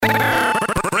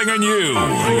Bringing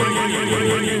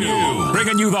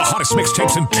you the hottest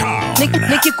mixtapes in town.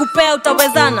 Nikikupea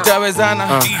utawezana.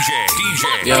 DJ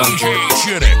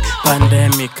Chinik.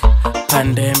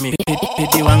 Pandemic.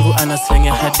 Pidi wangu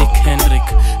anaswenya hadi Kendrick.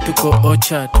 Tuko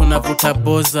Ocha, tunavuta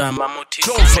boza. Mamuti.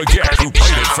 Don't forget who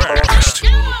played it first.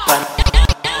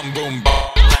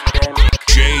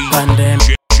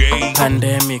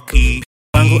 Pandemic.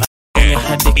 Wangu anaswenya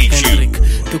hadi Kendrick.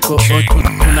 Tuko Ocha,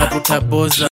 tunavuta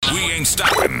boza. We ain't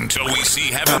stopping till we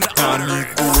see heaven.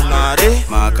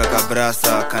 Makaka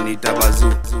brasa kanita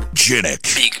bazoo. Chinik.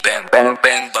 Big bang, bang,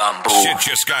 bang, bamboo. Shit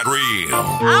just got real.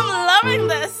 I'm loving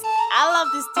this. I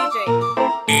love this DJ.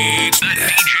 It's the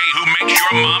DJ who makes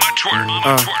your mama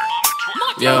twerk.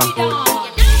 Yo.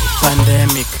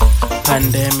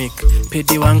 Pandemic.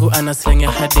 Pidi wangu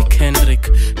anaswenya hadi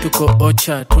Kendrick. Tuko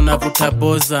Ocha, tunavuta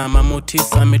boza. Mamuti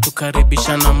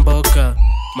ametukaribisha na mboga.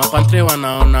 Mapantre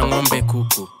wanaona ng'ombe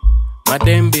kuku.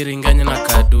 Madembi ringanya na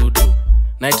kadudu.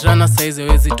 Naitrana saizi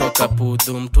wezi toka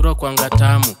pudhu. Mturo kwa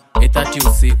ngatamu 8:30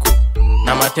 usiku.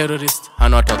 Na materrorist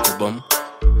hana watakubom.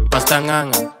 Pasta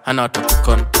nganga hana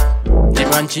watakukon.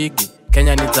 Jimanchigi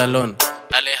Kenya needs a loan.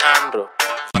 Alejandro.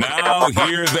 Now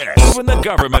hear this. Even the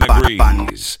government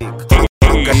agrees.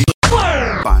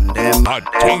 Pandemic. A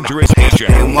dangerous DJ.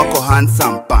 Mwako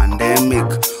handsome pandemic.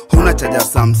 Huna chaja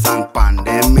Samsung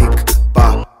pandemic.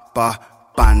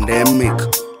 Pandemic.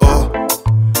 Oh.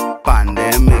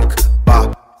 Pandemic.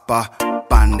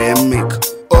 Pandemic.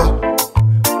 Oh.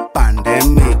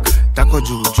 Pandemic. Tako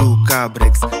juju ka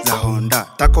breaks za Honda.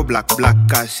 Tako black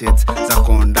ka shades za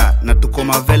Honda. Na tuko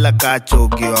mavela ka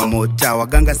chogi wa mocha.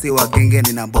 Waganga si wagenge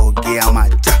nina bogi ya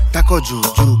macha. Tako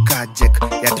juju ka jack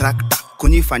ya tractor.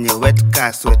 Kunyifanye wet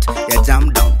ka sweat ya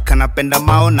jam down. Kanapenda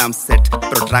mao na mset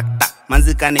protractor.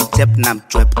 Manzika ni chep na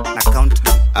mchwep na count.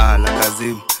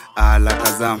 Alakazim,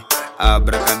 alakazam.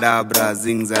 Abracadabra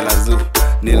zingza lazu.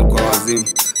 Nilikuwa wazim,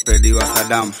 pedi wa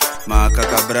Saddam.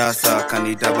 Makaka brasa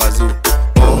kanita bazoo.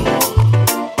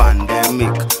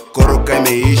 Pandemic. Koroka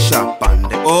imeisha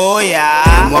pande. Oh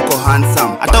yeah. Mwako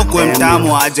handsome. Hata ukwe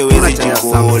mtamu aje wezi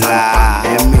jikola.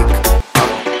 Pandemic.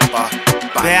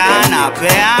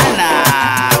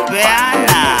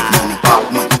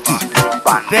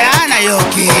 Peana yo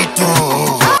kitu.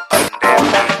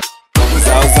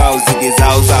 Zao zige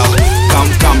zao.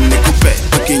 Kam nikupe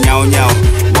tukinyao nyao.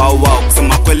 Wow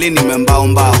kusema kweli nimembao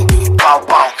mbao. Ka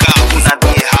kuna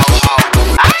die hao.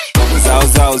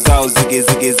 Zao zige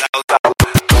zao.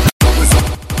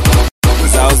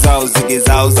 Zao zige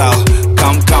zao.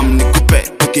 Kam nikupe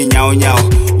tukinyao nyao.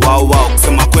 Wow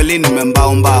kusema kweli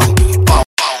nimembao mbao.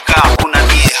 Ka kuna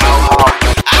die hao.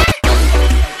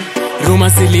 Ruma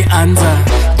zilianza,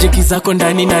 jeki zako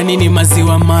ndani na nini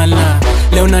maziwa mala.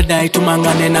 Leo nadai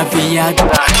tumangane na Viagra.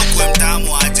 Kwe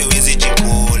mtamu aje wezi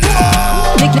jikola.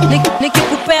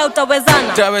 Nikikupea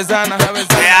utawezana. Peana.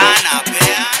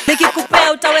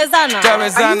 Nikikupea utawezana.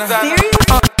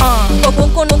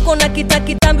 Konko na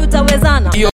kitambi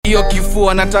utawezana. Iyo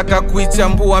kifua nataka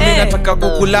kuichambua. Mimi nataka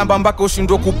kukulamba mpaka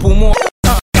ushindwe kupumua.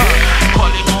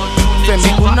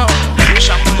 Femi uno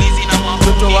shambulizi na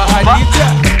mtoto wa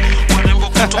Hadija. Warembo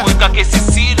kutoweka kesi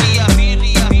siria.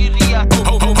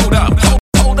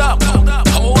 Hold up.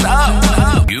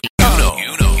 You know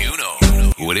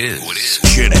who it is.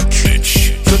 Chinik.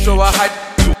 Mtoto wa Hadija.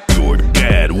 Your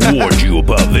dad warned you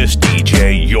about this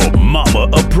DJ. Your mama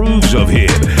approves of him.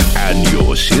 And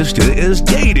your sister is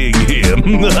dating him.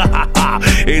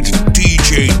 It's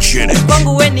DJ Chinik.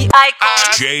 Kwangu we ni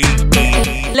icon.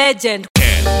 J.E. Legend.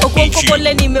 Okonko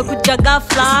pole nimekuja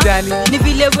ghafla. Ni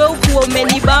vile we ukuwa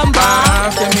umenibamba.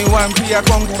 Femi wambia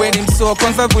kwangu we ni mso.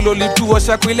 Kwanza vile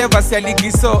ulituosha kuile vasi ya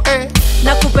ligiso.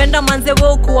 Nakupenda manze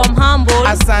we ukuwa mhumble.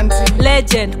 Asante.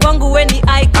 Legend. Kwangu we ni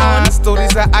icon.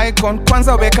 Stories za icon.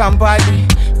 Kwanza weka mbali.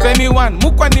 Femi one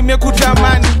mukwa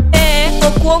nimekutamani.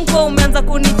 Okuonko umeanza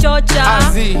kunichocha.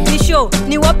 Ni show,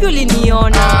 ni wapi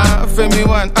uliniona? Femi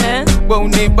one, we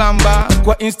unibamba.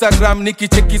 Kwa Instagram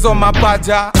nikichekizo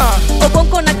mapaja.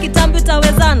 Okuonko na kitambi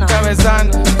utawezana.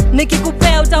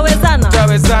 Nikikupea utawezana.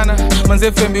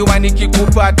 Manze Femi one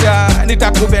nikikupata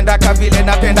nitakupenda kavile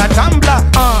napenda Tumblr.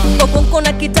 Okuonko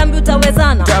na kitambi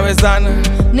utawezana.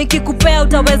 Nikikupea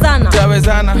utawezana.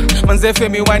 Manze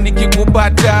Femi one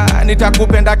nikikupata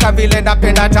nitakupenda kavile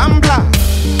napenda Tumblr.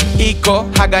 Iko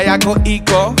haga yako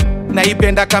iko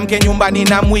naipenda kamke nyumbani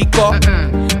na mwiko.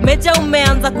 Meja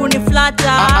umeanza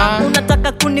kuniflata.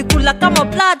 Unataka kunikula kama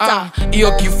plata.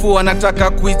 Iyo kifua nataka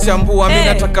kuichambua. Mimi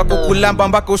nataka kukulamba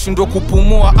mpaka ushindwe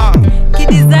kupumua.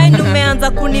 Kidesign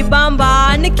umeanza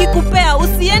kunibamba. Nikikupea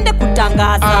usiende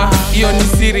kutangaza. Iyo ni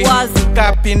siri wazi.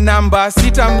 Kapi namba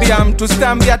sitambia mtu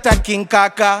sitambia hata King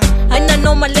Kaka. Haina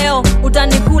noma leo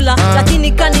utanikula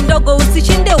lakini kani ndogo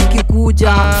usishinde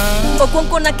ukikuja.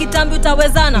 Okonko na kitambi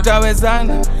utawezana?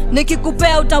 Utawezana.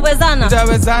 Nikikupea utawezana?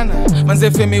 Utawezana.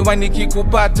 Manze Femi wa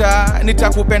nikikupata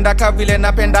nitakupenda ka vile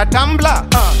napenda Tumblr.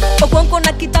 Okonko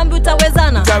na kitambi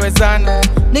utawezana? Utawezana.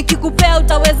 Nikikupea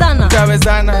utawezana?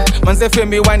 Utawezana. Manze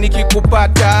Femi wa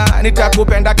nikikupata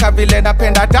nitakupenda ka vile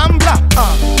napenda Tumblr.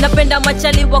 Napenda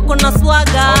machali wako na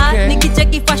swaga. Okay.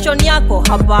 Nikicheki fashion yako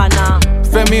hapana.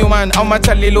 Femi man au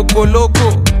machali loko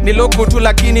ni loko tu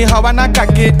lakini hawana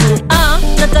kagetu.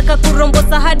 Nataka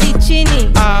kurombosa hadi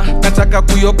chini. Nataka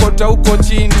kuyokota uko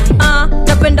chini.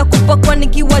 Napenda kupakwa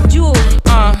nikiwa juu.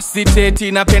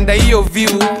 Siteti napenda hiyo view.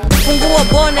 Fungua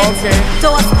bonnet, okay.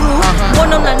 Toa screw.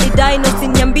 Mbona unanidai na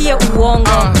usiniambie uongo?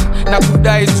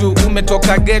 Nakudai tu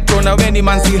umetoka ghetto na we ni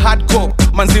manzi hardcore,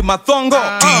 manzi mathongo.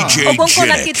 DJ Okonko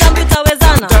na kitambi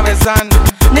utawezana? Utawezana.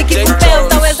 Nikikupea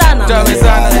utawezana?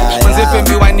 Utawezana. Manze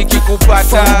Femi wa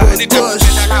nikikupata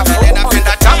nitakupenda ka vile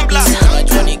napenda Tumblr.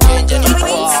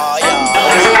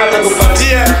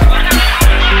 Kupatia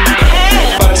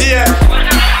patia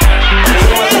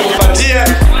patia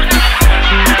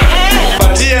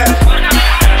patia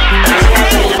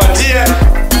patia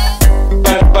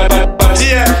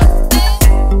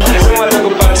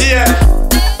patia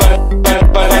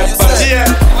patia.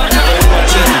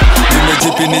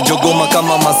 Nimejipi ni jogoma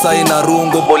kama Masai na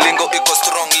rungo, bolingo iko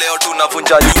strong leo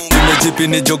tunavunja nyungu. Nimejipi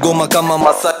ni jogoma kama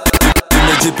Masai,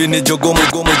 nimejipi ni jogoma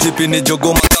kama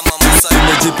Masai,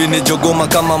 nimejipi ni jogoma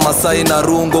kama Masai na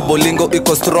rungo, bolingo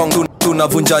iko strong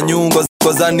tunavunja nyungo.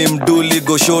 Kozani mduli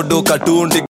goshodo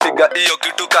katundi piga hiyo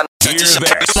kitu kana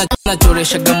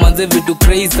nachoresha gamanze vitu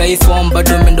crazy I form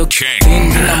bado mendo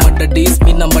king na madadis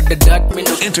mina madadat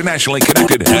mendo internationally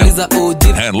connected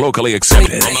and locally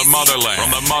accepted. From the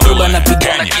motherland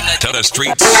to the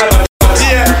streets.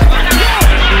 Patia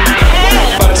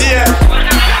patia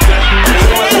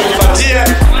patia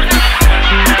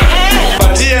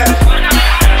patia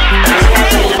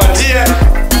patia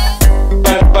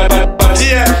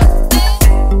patia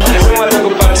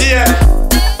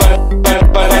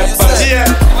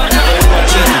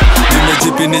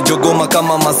nimejipi ni jogoma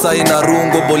kama Masai na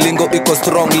rungo, bolingo iko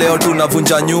strong leo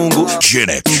tunavunja nyungu.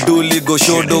 Mduli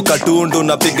goshodo katundu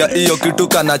napiga hiyo kitu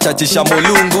kana chachisha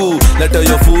molungu. Leta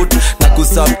yo foot na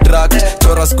kusubtract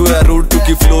chora square root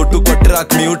tukiflow tuko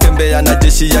track miutembea na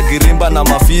jeshi ya girimba na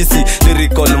mafisi.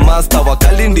 Lyrical master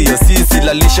wakali ndiyo sisi,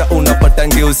 lalisha unapata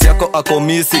ngeusi yako ako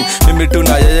missing. Mimi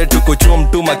tuna yeye tuko chom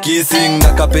tuma kissing na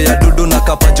kapea dudu na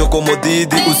kapa joko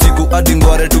modidi usiku hadi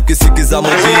ngware tukisikiza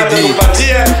modidi.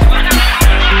 Patia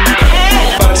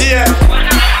patia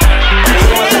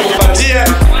patia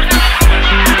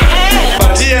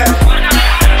patia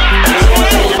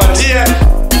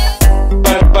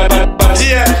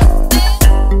patia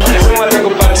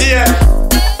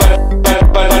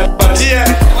patia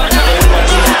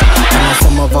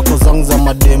anasema vako zangu za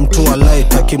madem tu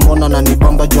alight akimona na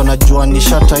nibamba jua najua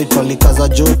nishataitwa likaza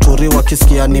joturi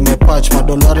wakisikia nimepatch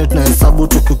madolari tunahesabu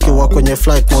tukiwa kwenye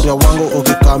flight. Moria wangu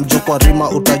ukikaa mjuu kwa rima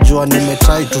utajua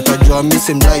nimetight, utajua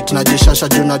misi mlight najishasha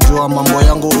juu najua mambo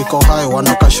yangu iko high.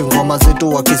 Wanakashi ngoma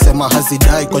zetu wakisema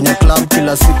hazidai kwenye club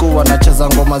kila siku wanacheza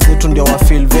ngoma zetu ndio wa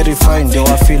feel very fine, ndio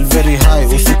wa feel very high.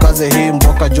 Usikaze hii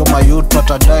mboka joma youth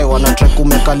watadai wanatrack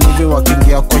umekalivi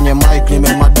wakiingia kwenye mic.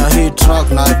 Nimemada hii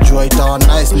track najua itawa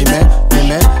nice,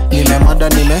 nimemada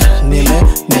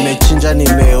nimechinja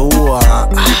nimeua.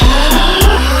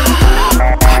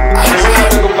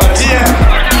 Patia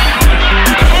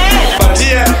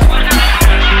patia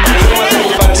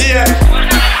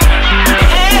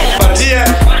patia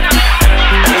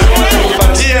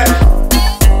patia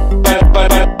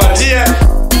patia patia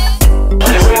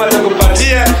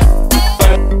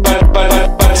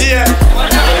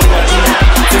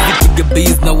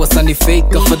Biz na wasani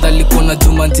fake afadhali kuna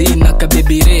Jumanji na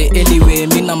kabebire. Anyway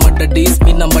mina madadis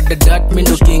mina madadat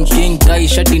mindo king tai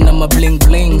shati na mabling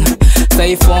bling.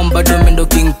 Sai form bado mindo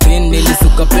king pin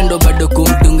nilisuka pendo bado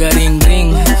kumdunga ring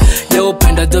ring. Leo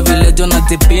penda jo vile jona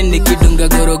zipini kidunga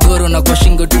gorogoro na kwa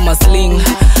shingo tu masling.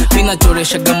 Mina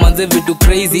choresha gamanze vitu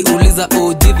crazy uliza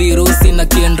OG virusi na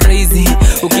kiendrazy.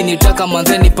 Ukinitaka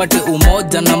manze nipate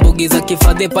umoja na mbogi za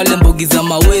kifadhe pale mbogi za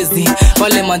mawezi.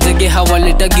 Pale manjege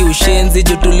hawaletagi ushenzi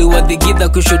jutuli wadhigidha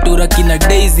kushutura kina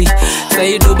Daisy.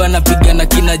 Saidu bana piga na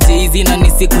kina Jay-Z na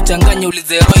nisiku changanya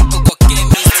ulize roiko kwa Kemi.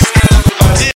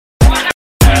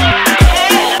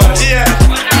 Patia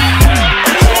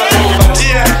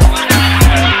patia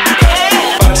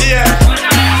patia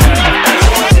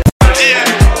patia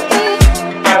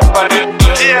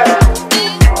patia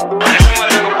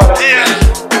patia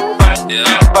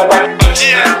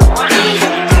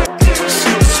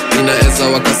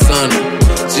Inaeza waka sana.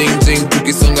 Jing jing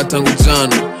tukisonga tangu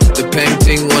jana. The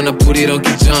painting wanna put it on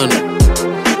kijana.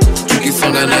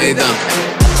 Tukisonga na idha.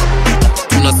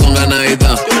 Tunasonga na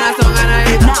idha.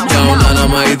 Taona na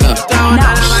maidha.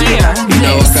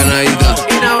 Inawaka na idha.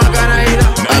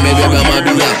 Amebeba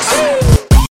mabila.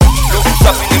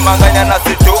 Safi ni manganya na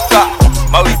situka.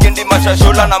 Mawikendi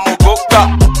mashashola na mogoka.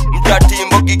 Mtati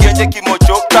mbogi genje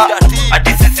kimochoka.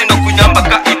 Ati sisi ndo kunyamba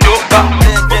ka idoka.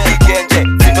 Mbogi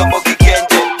genje, sindo mbogi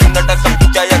genje. Tunataka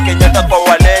picha ya Kenyatta kwa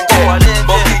walenje.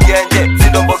 Mbogi genje,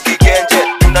 sindo mbogi genje.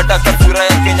 Tunataka sura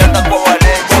ya Kenyatta kwa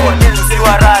walenje.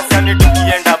 Tusiwa rasa ni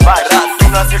tukienda bash.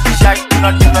 Tunasitisha,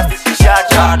 tunasitisha.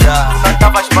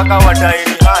 Tunataka shpaka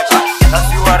wadaini hash.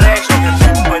 Nasiwa resho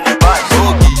kwenye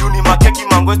bash. Juni makeki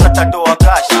mango tatatoa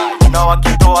cash. Na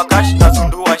wakitoa cash na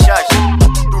sundua shash.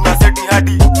 Tunaseti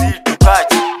hadi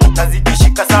zitukaji.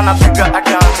 Nazidishika sana piga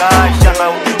atangasha. Na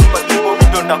ukipa tibo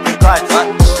mdonda kukaji.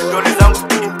 Dole zangu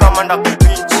speaking kama nda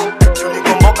kupinchi. Juni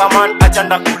komboka man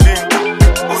achanda kulinga.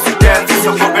 Usidenzi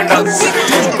so kupenda kulinga.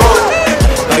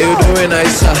 How you doing,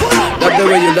 Aisha? Love the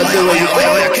way you, love the way you.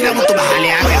 Kila mtu mahali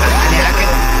yake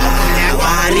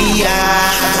waria.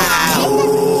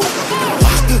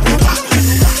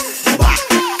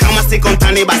 Kama siko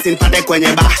mtani basi nipate kwenye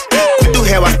bar. Kutu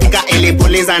hewa spika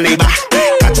ilipuliza neiba.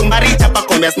 Kachumbari chapa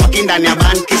kombe smoking ndani ya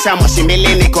van. Kisha moshi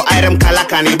mbili niko iron kala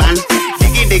kaniban.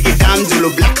 Digi digi dam julu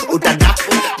black utadak.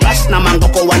 Bash na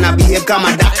mangoko wana behave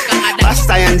kama duck. Bash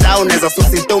sayanja uneza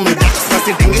susi tumdak.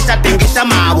 Sasi tingisha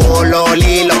mawolo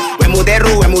lilo.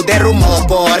 Wemuderu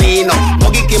mokorino.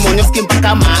 Mogi kimonyoski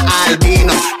mpaka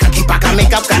maalbino. Kakipaka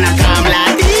makeup kana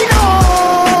kamladino.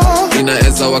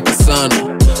 Inaeza waka sana.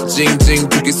 Jing jing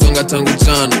tukisonga tangu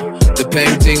jana. The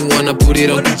painting wanna put it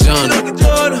on kijana.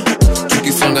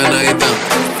 Tukisonga na idha.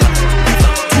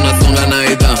 Tunasonga na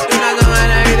idha.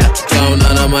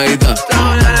 Taona na maidha.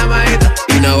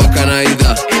 Inawaka na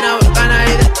idha.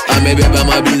 Amebeba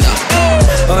mabila.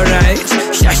 Alright,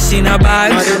 shashina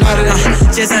bag.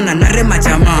 Cheza na nare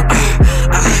majama.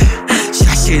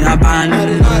 Shashina bag.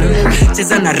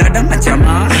 Cheza na rada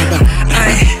majama.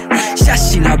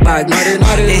 Shashina bag.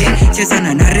 Cheza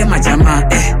na nare majama.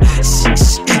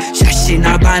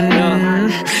 Shashina bag.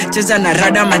 Cheza na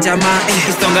rada majama.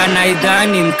 Kisonga na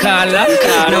idhani mkala.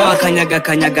 Na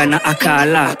wakanyaga na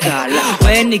akala.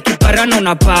 We ni kiparano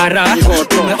unapara.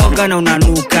 Umeoga na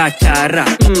unanuka tara.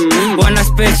 Wana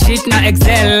spreadsheet na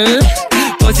Excel.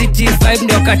 Positive vibe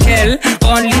ndio cartel.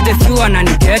 Only the few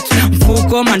wananiget.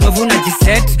 Mfuko mandovu na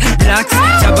jiset. Blacks,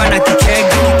 chaba na kikeg.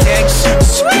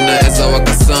 Inaeza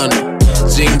waka sana.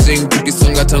 Jing jing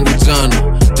tukisonga tangu jana.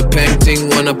 The painting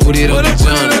wanna put it on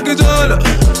kijana.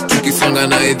 Tukisonga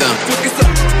na idha.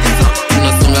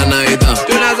 Tunasonga na idha.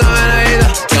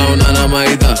 Taona na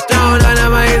maidha.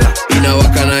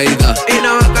 Inawaka na idha.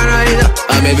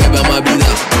 Amebeba mabila.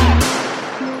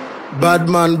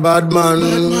 Badman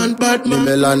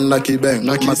Nimelan na kibeng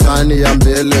Masani ya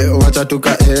mbele wacha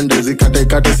tukaende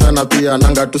Zikate sana pia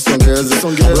nanga tusongeze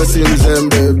Wesi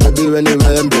mzembe, baby we ni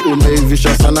wembe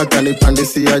Umeivisha sana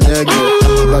kanipandisi ya nyege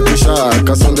Bakisha,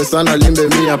 kasonge sana limbe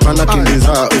mia pana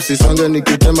kimbiza Usisonge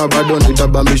nikitema bado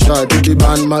nitabamisha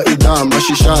Tukiban maida,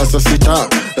 mashisha, sasita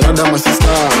Rada masista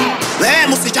We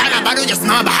musichana bado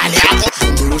jasima bahali yako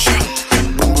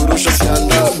Bumburusha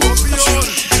sianda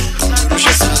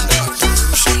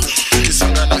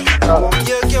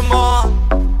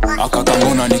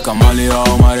Akakanguna nikamali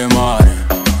au maremare.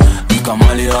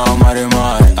 Nikamali au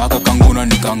maremare. Akakanguna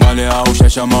nikangale au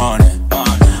shashamane.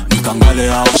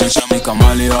 Nikangale au shashamane.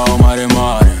 Nikamali au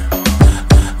maremare.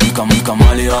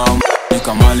 Nikamali au maremare.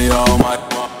 Nikamali au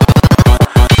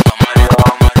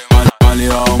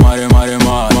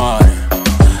maremare.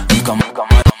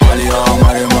 Nikamali au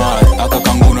maremare.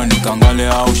 Akakanguna nikangale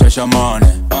au shashamane.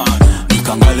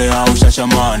 Nikangale au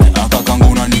shashamane.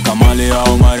 Akakanguna nikamali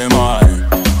au maremare.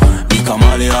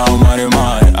 Nikamali au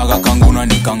maremare. Akakanguna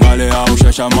nikangale au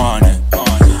shashamane.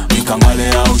 Nikangale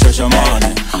au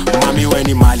shashamane. Mami we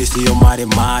ni mali siyo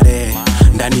maremare.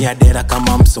 Ndani ya dera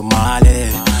kama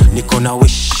Msomale. Niko na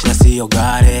wish na siyo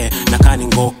gare. Nakani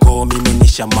ngoko mimi ni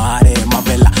shamare.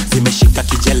 Mavela zimeshika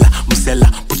kijela.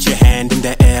 Msela put your hand in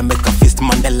the air. Make a fist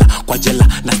Mandela. Kwa jela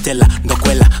na stella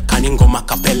ndokwela. Kani ngoma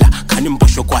kapela. Kani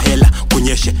mbosho kwa hela.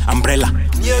 Kunyeshe umbrella.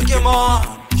 Nyekemon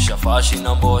Shafashi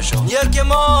na mbosho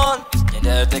Nyekemon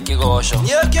Nyedete kigosho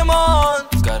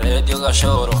Nyekemon Karedio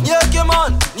gashoro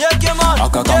Nyekemon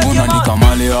Akakanguna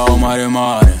nikamali au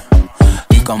maremare.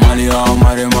 Nikamali au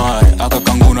maremare.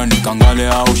 Akakanguna nikangale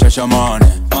au shashamane.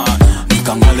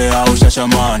 Nikangale au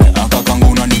shashamane.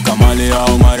 Akakanguna nikamali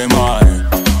au maremare.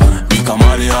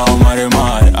 Nikamali au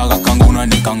maremare. Akakanguna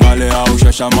nikangale au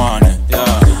shashamane.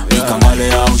 Nikangale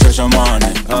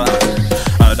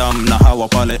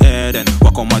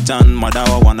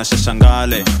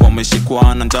wanashashangale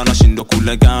wameshikwana njana shindo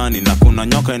kule gani na kuna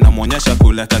nyoka inamonyesha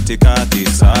kule katikati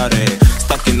sare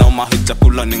staki na umahi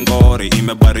chakula ni ngori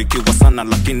imebarikiwa sana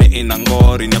lakini ina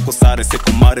ngori nyakusare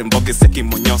siku mare mbogi seki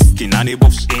monyoski nani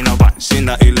bush ina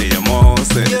banshina ile ya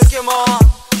mose Yekemon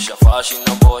Shafashi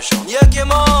na bosho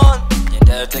Yekemon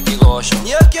Nyedete kigosho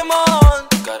Yekemon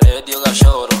Karedio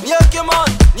gashoro Yekemon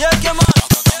Yekemon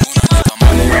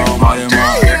Kamale yao mare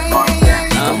mare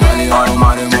Kamale yao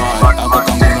mare mare Aka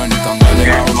kanguna ni kangale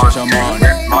yao shashamane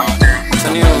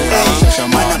Kamale yao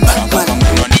shashamane Aka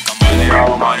kanguna ni kamale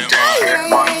yao mare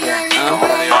mare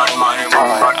Kamale yao mare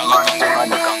mare Aka kanguna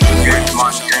ni kangale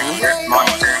yao shashamane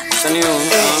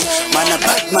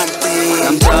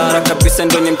Namtara kabisa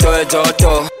ndo nimtoe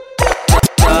joto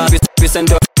Kabisa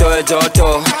ndo nimtoe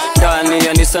joto Ndani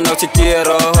ya nisa na uchitie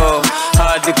roho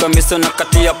Hadi kwa miso na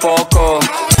kati ya poko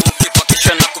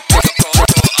Ukipakisha na kupiga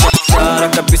koto Namtara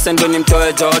kabisa ndo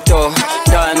nimtoe joto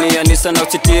Ndani ya nisa na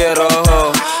uchitie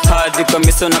roho Hadi kwa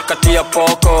miso na kati ya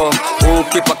poko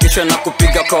Ukipakisha na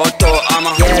kupiga koto ama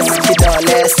Yes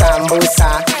kidole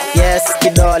sambusa Yes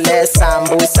kidole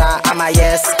sambusa ama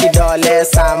yes kidole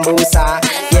sambusa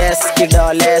Yes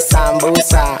kidole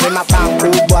sambusa Ni mapam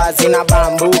kubwa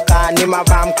zinabambuka Ni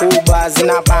mapam kubwa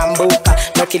zinabambuka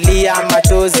Nokilia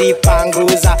machozi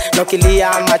panguza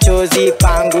Nokilia machozi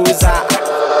panguza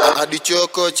Adi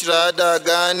choko chirada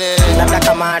gane Labda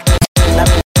kamata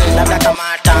Labda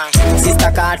kamata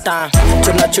Sista kata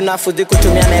Chuna fudhi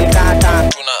kutumia nail kata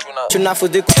Chuna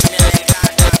fudhi kutumia nail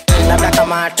kata Labda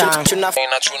kamata Chuna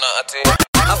ati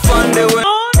Afande we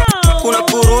Kuna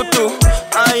kurutu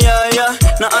Ayaya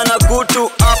na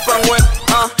anakutu Apa ngwe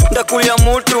Ndakulia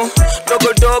mutu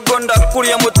Dogo dogo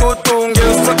ndakulia mututu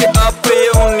Ngeusake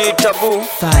ape unitabu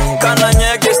Kana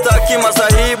nyege staki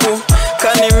masahibu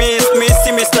Kani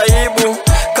misi mistahibu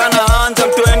Kana hanja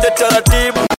mtuende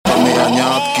taratibu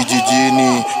Nyap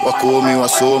kijijini wakomi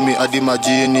wasomi hadi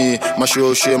majini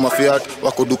mashoshe mafiat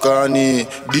wako dukani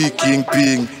D King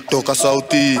Ping toka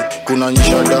sauti kuna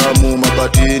nyisha damu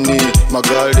mabatini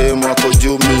magalde mwako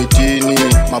juu mitini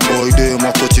maboyde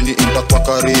mwako chini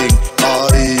intakwaka ring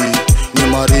ai ni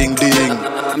maring ding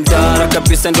Mtara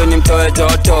kabisa ndo nimtoe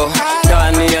joto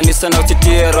Ndani ya nisa na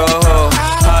uchitie roho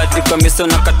Hadi kwa miso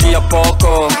na kati ya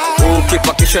poko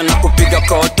Ukipakisha na kupiga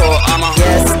koto ama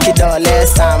Yes kidole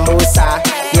sambusa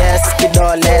Yes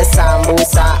kidole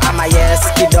sambusa ama yes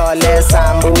kidole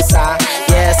sambusa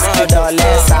Yes kidole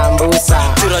sambusa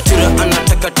Chura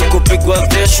anataka tukupigwa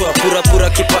veshwa Pura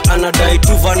kipa anadai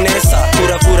tu Vanessa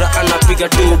Pura anapiga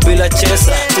tu bila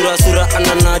chesa Sura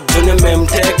ananajone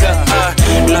memteka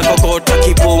Na kokota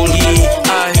kipongi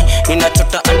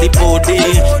Inachota adipodi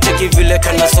Cheki vile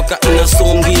kana soka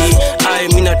inasongi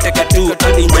Minateka tu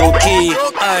adi njoki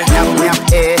Nyap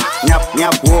nyap nyap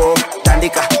nyap wo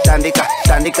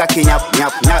Tandika kinyap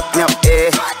nyap nyap nyap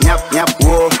nyap nyap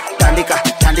wo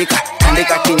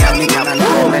Tandika kinyap nyap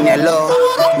Nani yellow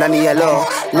Nani yellow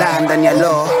Nani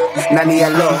yellow Nani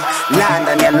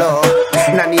yellow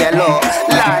Nani yellow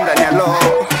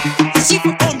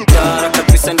Mtara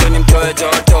kabisa ndo nimtoe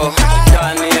joto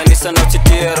Ndani ya nisa na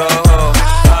uchitie roho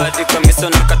Hadi kwa miso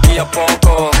na kati ya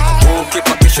poko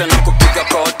Ukipakisha na kupiga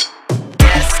koto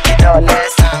Yes kidole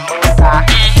sambusa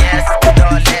Yes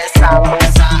kidole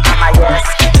sambusa ama yes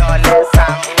kidole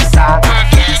sambusa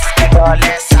Yes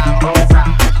kidole sambusa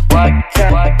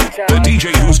The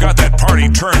DJ who's got that party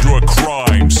turned to a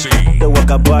crime scene. The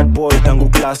waka bad boy tangu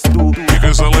class 2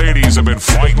 Because the ladies have been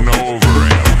fighting over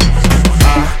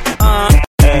him.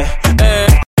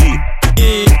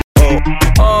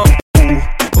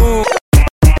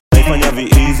 Naifanya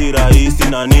vi-easy rahisi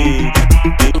nani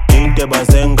Inte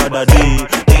bazenga dadi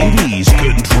Ladies,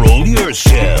 control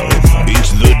yourself.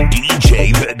 It's the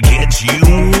DJ that gets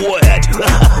you wet.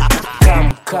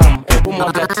 Come, ebu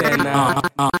moja tena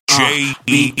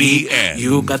J-E-E-N.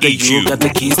 You got the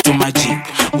keys to my Jeep.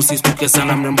 Usistuke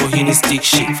sana mrembo hii ni stick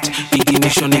shift.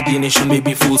 Ignition,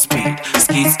 baby full speed.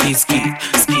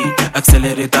 Skid.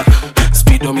 Accelerator,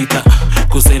 speedometer.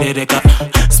 Kuserereka,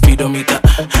 speedometer.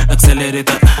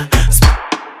 Accelerator,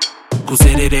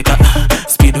 kuserereka,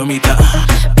 speedometer.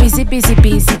 Busy, blaze.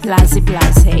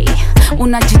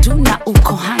 Unajituna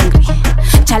uko hungry.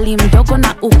 Chali mdogo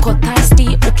na uko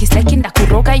thirsty. Ukiseki nda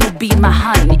kuroga, you be my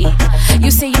honey.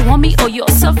 You say you want me, oh you're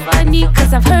so funny.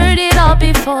 Cause I've heard it all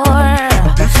before.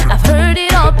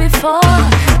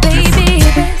 Baby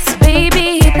this,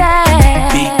 baby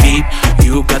that. Beep,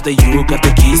 you got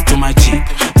the keys to my Jeep.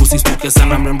 Usistuke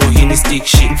sana mrembo hii ni stick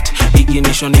shift.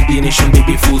 Ignition,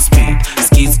 baby full speed.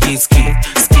 Skid.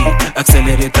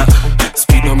 Accelerator,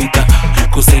 speedometer.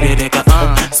 Kuserereka,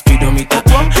 speedometer.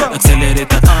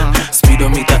 Accelerator,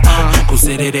 speedometer.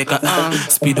 Kuserereka.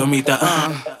 speedometer.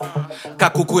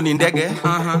 Kakuku ni ndege,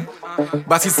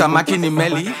 basi samaki ni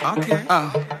meli,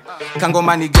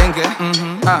 kangoma ni genge,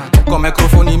 kwa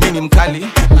mikrofoni mini mkali,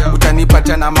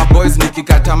 utanipata na maboys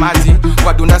nikikata maji,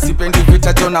 kwa dunda sipendi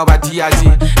vita jona watiaji,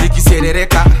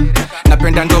 nikiserereka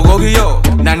napenda ndogo hiyo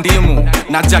na ndimu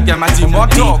na jaga maji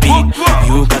moto.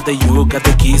 You got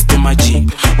the keys to my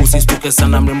Jeep. Usistuke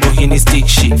sana mrembo, hii ni stick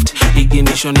shift.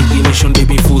 Ignition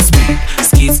baby full speed.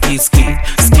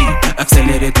 Skid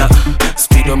accelerator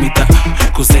speedometer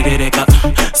kuserereka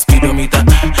speedometer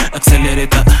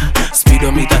accelerator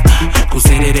speedometer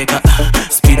kuserereka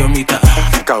speedometer.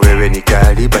 Kawewe ni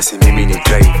gari basi mimi ni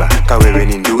driver, kawewe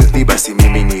ni nduthi basi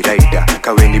mimi ni rider,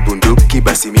 kawewe ni bunduki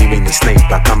basi mimi ni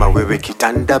sniper, kama wewe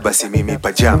kitanda basi mimi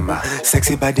pajama.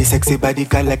 Sexy body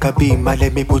girl like a beamer,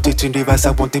 let me put it in reverse,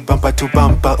 I want it bumper to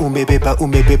bumper.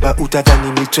 Umebeba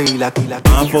utadhani ni trailer kila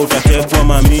hapo utatekwa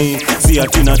mami, si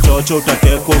atina chocho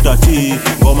utatekwa utatii.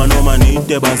 Ngoma noma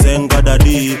nite bazenga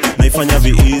dadi, naifanya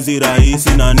easy rahisi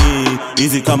nani,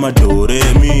 easy kama do re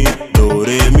mi do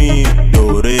re mi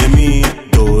do re mi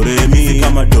do re mi,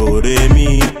 kama do re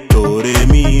mi do re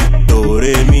mi do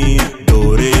re mi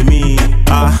do re mi.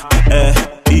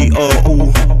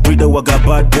 E-O-U Brida waga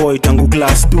bad boy tangu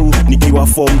class 2, nikiwa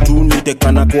form 2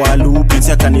 nitekana kwa loop,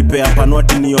 insi akanipea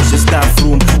panwati nioshe staff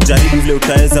room. Jaribu vile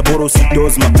utaeza bora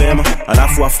usidoze mapema,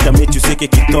 alafu after meet useke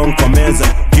kitong kwa meza.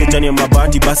 Kiejani ya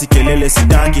mabati basi kelele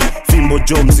sitaki, fimbo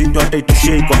jo mzito hata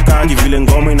itushei kwa kagi. Vile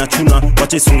ngoma inachuna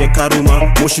wacha isonge karuma,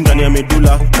 moshi ndani ya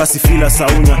medula kasi fila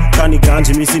saunya. Kani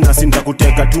ganji misi nasi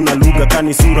nitakuteka tuna lugha,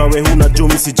 kani sura we huna jo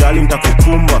misijali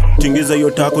nitakukumba. Tingiza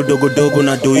hiyo tako dogo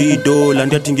na doido,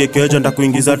 landia tingekeja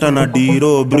nitakuingiza hata na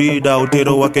diro. Brida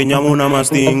utero wa Kenyamu na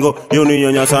mastingo, yoni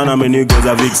nyonya sana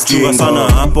menigeza vikskingo. Sana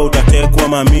hapo utatekwa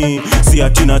mami, si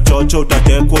atina chocho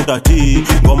utatekwa utatii.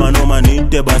 Ngoma noma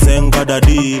nite bazenga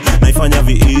dadi, naifanya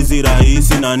easy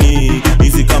rahisi nani,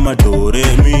 easy kama do re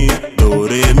mi do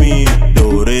re mi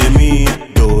do re mi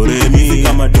do re mi, easy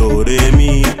kama do re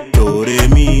mi do re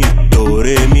mi do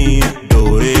re mi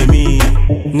do re mi.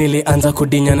 Nilianza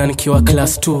kudinyana nikiwa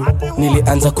class 2,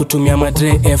 nilianza kutumia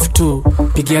madre F2.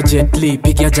 Pigia Jet Li,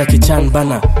 pigia Jackie Chan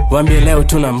bana, wambie leo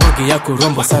tuna mbogi ya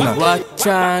kurombo sana.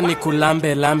 Wacha ni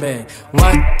kulambe lambe,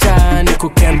 wacha ni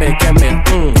kukembe kembe.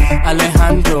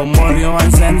 Alejandro Morio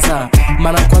Anzenza,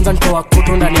 mara kwanza nitoa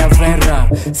kutu ndani ya vera.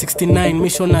 69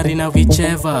 missionary na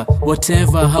whichever,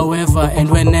 whatever, however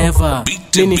and whenever.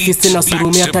 Mini fisti na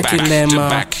surumia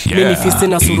takilema, mini fisti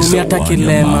na surumia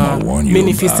takilema,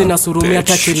 mini fisti na surumia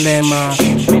takilema,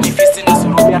 mini fisti na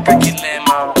surumia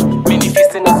takilema, mini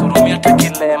fisti na surumia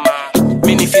takilema,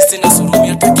 mini fisti na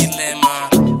surumia takilema,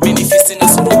 mini fisti na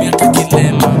surumia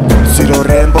takilema. Siro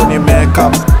rembo ni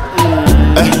makeup,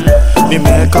 ni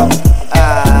makeup.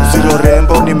 Siro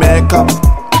rembo ni makeup,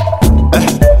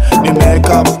 ni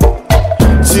makeup.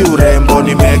 Si urembo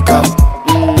ni makeup,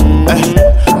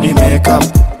 ni makeup.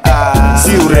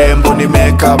 Si urembo ni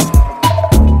makeup,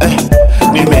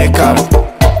 ni makeup.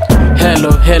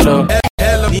 Hello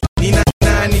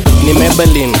ni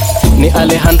Maybelline, ni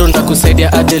Alejandro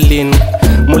nitakusaidia Adeline.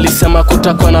 Mulisema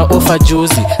kutakuwa na ofa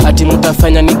juzi, ati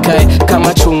mutafanya nikae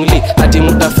kama chungli, ati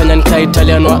mutafanya nikae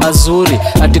Italiano azuri,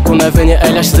 ati kuna venye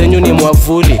eyelash zenyu ni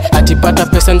mwavuli, ati pata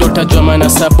pesa ndio utajua maana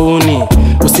sabuni,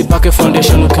 usipake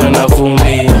foundation ukiwa na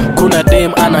vumbi. Kuna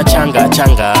dem ana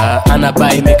changa ana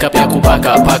buy makeup ya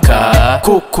kupaka paka,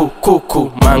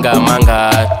 kuku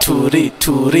manga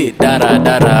turi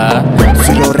dara.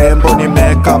 Silo rembo ni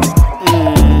makeup,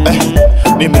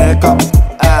 ni makeup.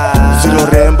 Silo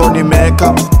rembo ni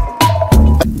makeup,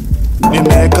 ni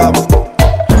makeup.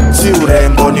 Si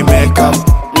urembo ni makeup,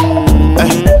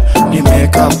 ni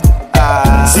makeup.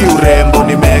 Si urembo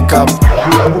ni makeup.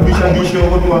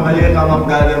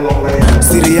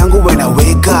 Siri yangu when I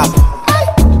wake up,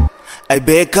 I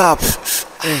wake up.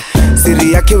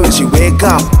 Siri yake when she wake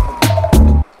up,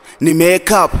 ni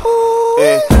makeup.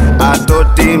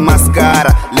 Atoti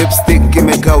mascara, lipstick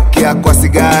imekaukia kwa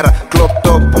sigara, crop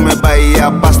top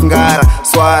umebaia pasngara,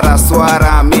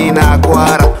 swara mina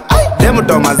kwara. Demu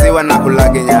to maziwa na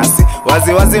kulage nyasi,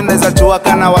 wazi unaweza chua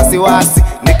kana wasiwasi,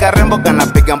 nikarembo kana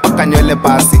piga mpaka nywele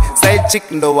basi, side chick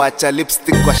ndo wacha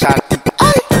lipstick kwa shati.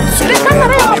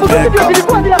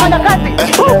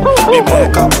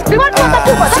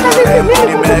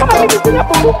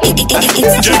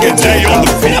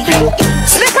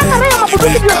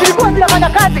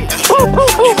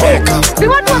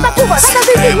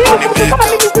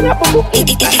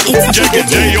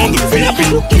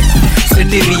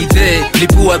 Setiride,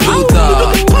 lipua tuta,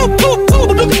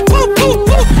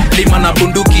 lima na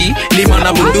bunduki.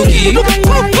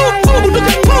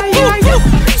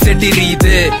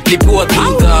 Setiride, lipua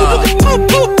tuta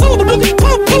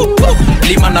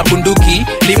Lima na bunduki,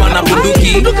 lima na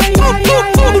bunduki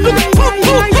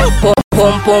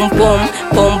Pom pom pom,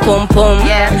 pom pom pom.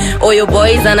 Oyo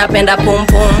boys anapenda pom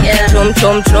pom. Trum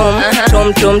trum trum,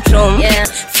 trum trum trum.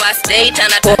 First date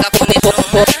anataka kuni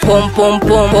pom pom pom,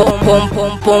 pom pom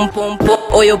pom pom pom.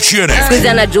 Oyo squeeze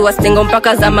anajua stingo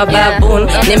mpaka za mababun.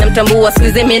 Nimemtambua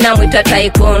squeeze mimi namuita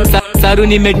tycoon. Saru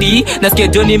nimedi, nasikia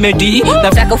John nimedi.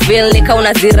 Nataka feel nika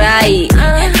unazirai.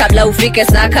 Kabla ufike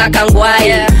saka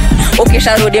kangwai.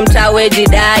 Ukisharudi mtawe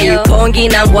jidai. Pongi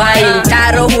na ngwai,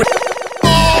 taro hu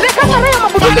kama leo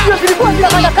mabudiki zilikuwa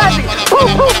zinafanya kazi.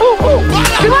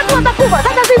 Ni watu watakufa.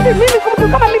 Sasa sisi mimi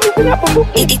kumtu kama mimi sina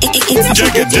bunduki.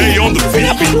 Jagged Day on the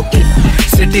beat.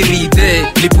 Setiride,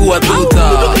 lipua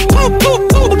tuta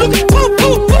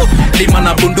Lima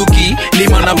na bunduki,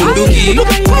 lima na bunduki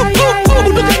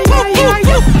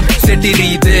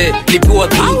Setiride, lipua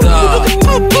tuta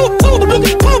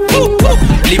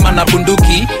Lima na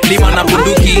bunduki, lima na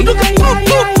bunduki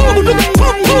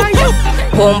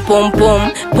Pom pom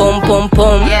pom, pom pom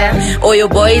pom. Oyo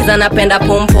boys anapenda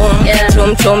pom pom.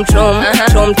 Trum trum trum,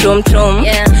 trum trum trum.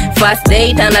 First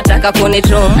date anataka kuni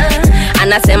trum.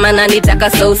 Anasema nanitaka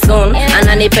so soon.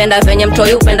 Ananipenda venye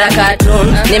mtoi upenda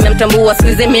cartoon. Nimemtambua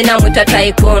squeeze mimi namuita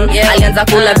tycoon. Alianza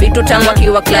kula vitu tangu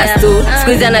akiwa class 2.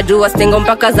 Squeeze anajua stingo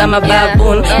mpaka za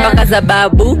mababun. Mpaka za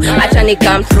babu, acha ni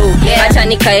come through. Acha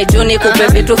nikae juu nikupe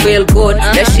vitu feel good.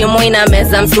 Heshima ina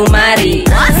meza msumari.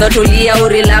 So tulia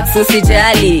urelax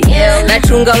usijali.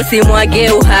 Nachunga usimwage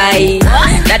uhai.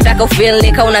 Nataka ufeel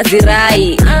nika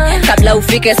unazirai. Kabla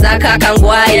ufike saka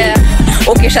kangwai.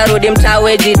 Ukisharudi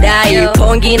mtawe jidai.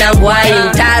 Pongi na ngwai,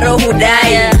 taro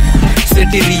hudai.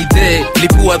 Setiride,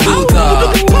 lipua tuta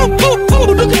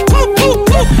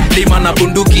Lima na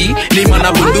bunduki, lima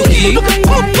na bunduki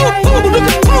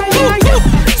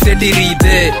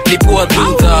Setiride, lipua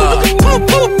tuta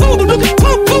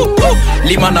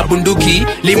Lima na bunduki,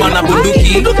 lima na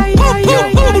bunduki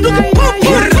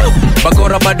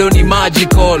Bakora bado ni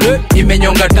magical.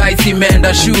 Imenyonga dice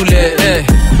imeenda shule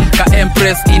Ka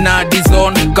Empress ina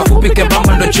dizon. Kafupike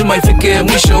bamba ndo chuma ifike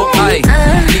mwisho. Ai,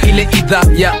 ni ile idha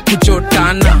ya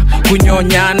kuchotana,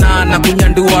 kunyonyana na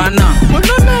kunyanduana.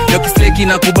 Yo kiseki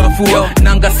na kubafua.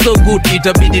 Nanga so good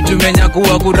itabidi tumenya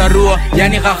kuwa kurarua.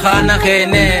 Yani kakana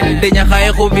kene Denya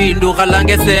kae kubindu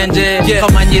kalange senje.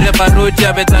 Kama nyire baruti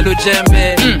ya betalu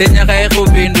chembe. Denya kae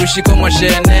kubindu shiko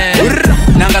moshene.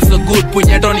 Nanga so good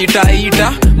punyeto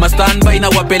nitaita. Mastanba ina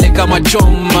wapeleka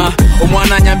machoma.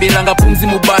 Omwana nyambiranga pumzi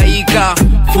mubaika.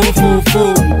 Fu fu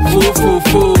fu, fu fu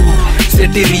fu.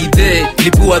 Setiride,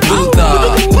 lipua tuta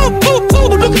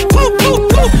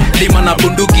Lima na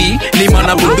bunduki, lima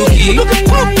na bunduki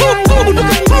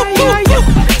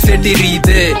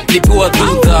Setiride, lipua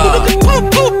tuta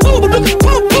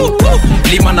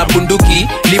Lima na bunduki,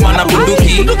 lima na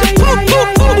bunduki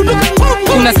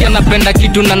Unasikia napenda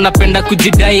kitu na napenda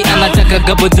kujidai. Anataka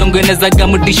gabo jongo eneza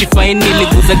gamudishi faini.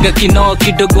 Liguzaga kinoo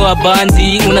kidogo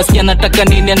abanzi. Unasikia nataka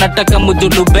nini, anataka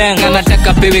mudulu bang.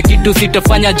 Anataka pewe kitu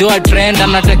sitafanya joa trend.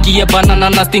 Anatakia banana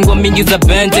na stingo mingi za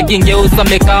bench. Kingeusa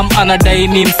mekam anadai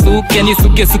ni msuke. Ni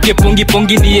suke suke pongi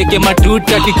pongi nieke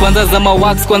matuta. Kikwanza za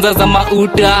mawax kwanza za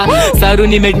mauta. Saru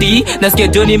nimedi, nasikia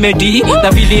jo nimedi.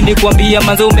 Na fili ni kuambia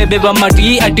manzo umebeba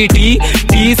mati. Atiti,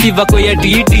 ti sivako ya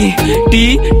titi.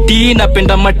 Ti,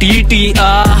 napenda matiti.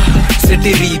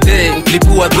 Setiride,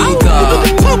 lipua tuta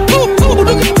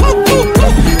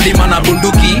Lima na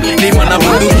bunduki, lima na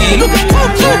bunduki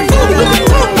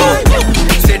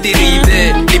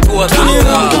Setiride, lipua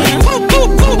tuta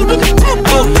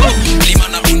Lima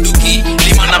na bunduki,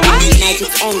 lima na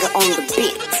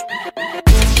bunduki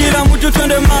Kila mtu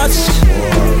twende match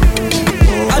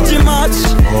Ati match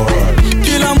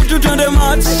Kila mtu twende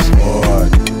match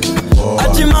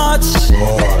Ati match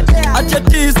Ati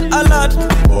tease alert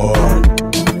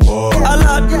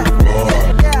Alert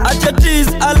Ati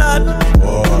tease alert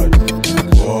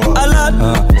Alert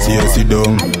Sio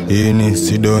sidong, ini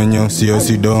sidonyo, sio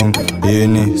sidong.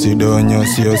 Ini sidonyo,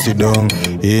 sio sidong.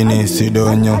 Ini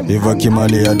sidonyo, iva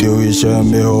kimali adiuisha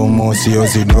mbe homo, sio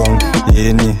sidong.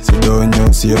 Ini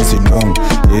sidonyo, sio sidong.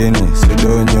 Ini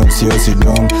sidonyo, sio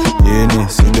sidong. Ini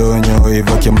sidonyo,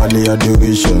 iva kimali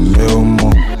adiuisha mbe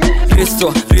homo.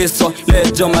 Riso,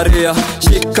 lejo Maria.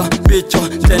 Shika bicho,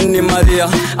 Jenny Maria.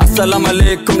 Assalamu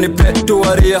alaikum ni petu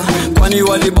waria. Kwani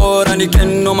walibora ni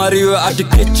keno Maria. Ati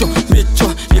kicho,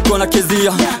 bicho, niko na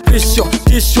kezia.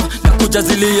 Tisho, na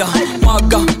kujazilia.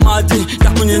 Mwaga, maji, na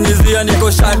kunyinyizia.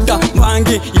 Niko shata,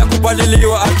 mangi, ya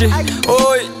kubadiliwa. Ati,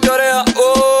 oi, jorea,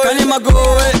 oi. Kani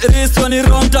magoe, riso ni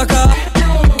romtaka.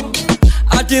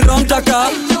 Ati romtaka.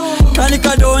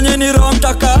 kanikadonye ni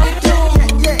romtaka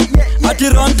ati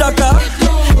romtaka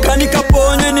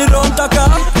kanikaponye ni romtaka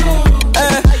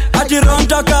ati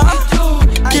romtaka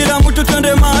kila mtu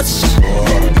twende match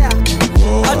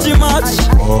ati match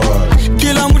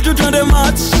kila mtu twende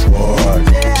match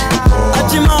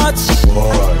ati match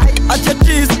ati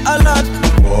tease alert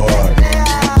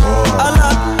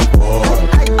alert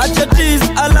ati tease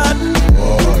alert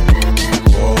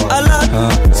alert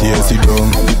sio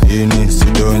sidong ini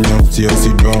sidonyo sio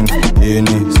sidong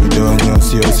ini sidonyo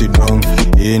sio sidong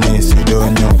ini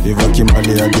sidonyo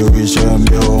ivakimali ya dowisha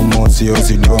mbeomo sio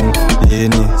sidong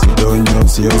ini sidonyo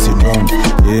sio sidong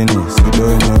ini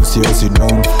sidonyo sio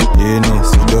sidong ini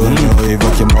sidonyo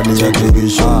ivakimali ya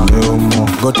dowisha mbeomo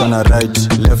gota na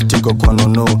right left iko kwa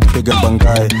nono piga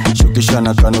bangai shukisha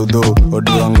na kanudhu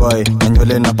odiwangoi na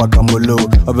nywele na pakamulu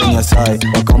obenya sai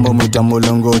wakambo mwita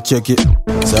mulongo cheki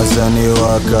sasa ni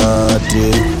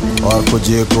wakati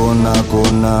wakujikuna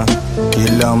kuna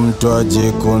kila mtu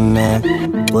ajikune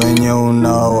kwenye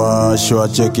unawashwa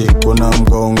cheki kuna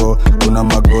mgongo kuna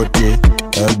magoti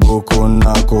ebu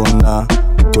kuna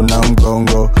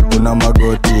mgongo kuna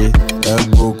magoti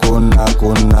ebu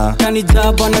kuna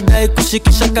kanijaba nadai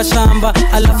kushikisha kashamba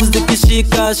alafu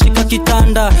zikishika shika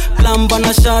kitanda plamba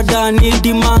na shada ni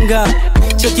dimanga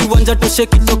cheki wanja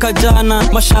tosheki toka jana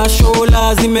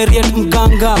mashashola zimeriet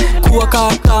mganga kuwa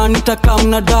kaka nitaka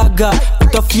unadaga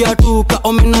utafia tu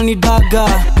kaomena ni daga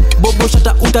bobo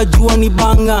shata utajua ni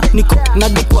banga niko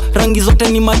nadikwa rangi zote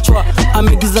ni machwa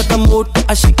amegizata moto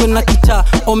ashikwe na kicha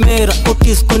omera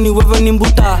otisko ni wewe ni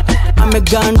mbuta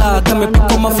ameganda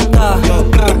kamepakwa mafuta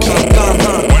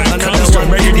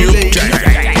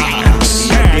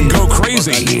and go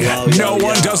crazy. No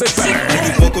one does it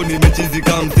better. Poko nimechizi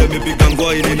kama mseme piga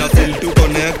ngoi nina feel too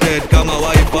connected kama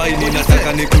wifi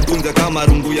ninataka nikutunze kama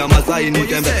rungu ya Masai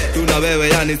nitembe tuna wewe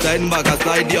yani side mpaka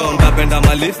side yo napenda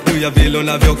my lips tu ya vile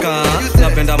unavyokaa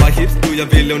napenda my hips tu ya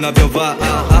vile unavyovaa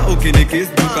ukinikiss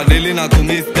tu kadili na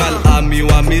kumiss girl I'm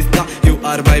your mister you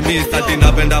are my mister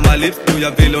napenda my lips tu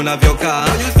ya vile unavyokaa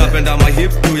napenda my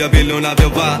hips tu ya vile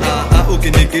unavyovaa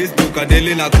ukinikiss tu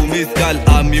kadili na kumiss girl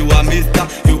I'm your mister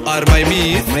you are my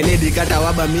miss my lady kata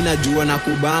waba mina jua na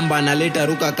kubamba naleta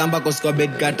ruka kamba kosko bed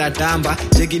kata tamba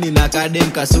cheki ni na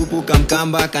kadem kasupu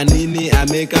kamkamba kanini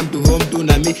ameka mtu home tu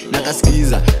na mi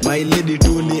nakasikiza my lady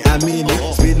tu ni amini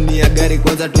speed ni ya gari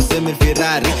kwanza tuseme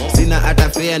Ferrari sina hata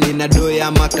fare nina doa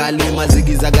ya makali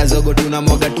mazigiza gazogo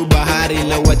tunamwaga tu bahari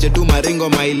na uache tu maringo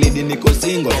my lady niko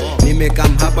single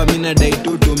nimekam hapa mina dai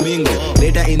tu tumingo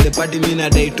later in the party mina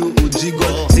dai tu ujigo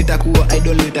sitakuwa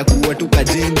idol nitakuwa tu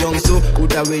kajinjong so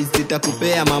utawezi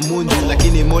sitakupea mamunju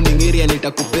lakini morning area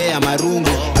nitakupea marungu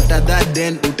after that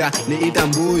then utaniita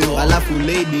mbuyu alafu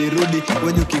lady rudi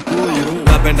kwenye Kikuyu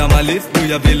napenda my lips tu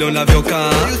ya vile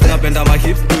unavyokaa napenda my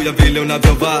hips tu ya vile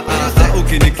unavyovaa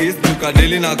ukinikiss tu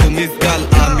kadili na kumiss girl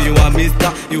I'm your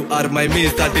mister you are my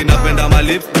mister napenda my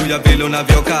lips tu ya vile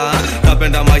unavyokaa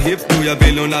napenda my hips tu ya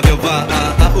vile unavyovaa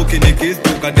ukinikiss tu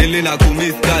kadili na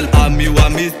kumiss girl I'm your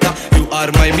mister you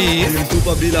are my miss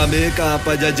mtupa bila makeup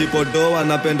hajajipodoa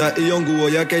napenda iyo nguo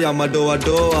yake ya madoa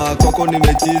doa koko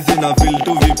nimechizi na feel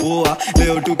tu vipoa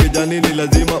leo tu kijani ni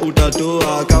lazima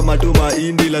utatoa kama tu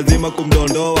mahindi lazima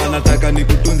kumdondoa nataka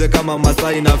nikutunze kama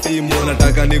Masai na fimo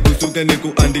nataka nikusuke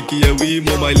nikuandikie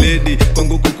wimo my lady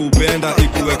kwangu kukupenda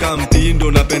ikuweka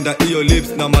mtindo napenda iyo lips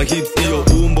na my hips iyo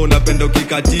umbo napenda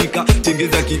ukikatika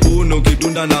tingiza kiuno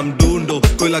kidunda na mdundo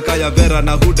kola kaya vera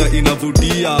na huda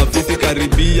inavutia fisi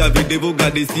karibia videvu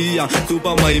gadisia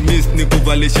super my miss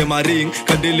nikuvalishe maring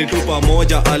kadili tu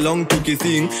pamoja along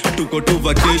tukising tuko tu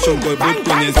vacation kwa boat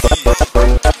kwenye sea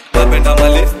napenda my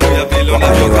lips tu ya vile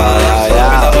unavyokaa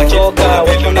napenda my hips tu ya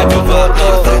vile unavyovaa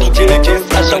ukinikiss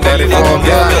kadili na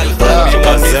kumiss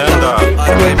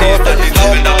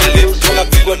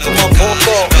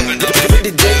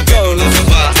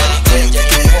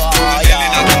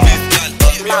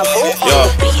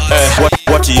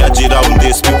watiaji round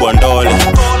this pigwa ndole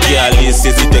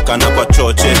kialisi zitekana kwa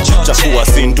choche chafua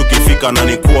sin tukifika na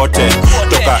ni kwote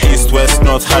toka east west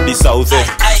north hadi south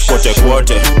kote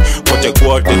kwote kote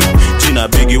kwote jina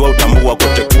bigi wa utambua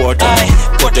kote kwote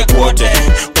kote kwote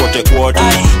kote kwote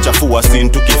chafua sin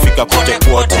tukifika kote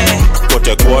kwote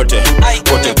kote kwote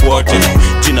kote kwote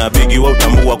jina bigi wa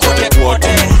utambua kote kwote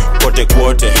kote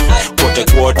kwote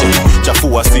kote kwote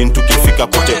chafua sin tukifika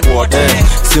kote kwote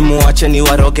simuache ni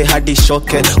waroge hadi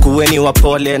shoke kuweni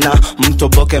wapole na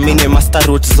mtoboke mini master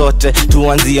route zote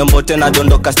tuanzie mbote na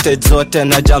dondoka stage zote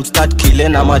na jump start kile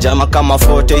na majama kama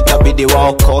forte itabidi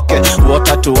waokoke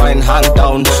water to wine hang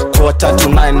down quarter to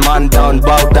 9 man down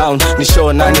bow down ni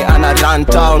show nani ana run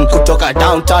town town kutoka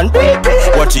downtown.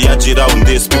 Watiaji round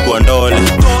this pigwa ndole.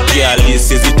 Kiali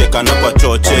sizi tekana kwa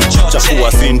choche.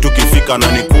 Chafua sin tukifika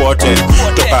na ni kwote.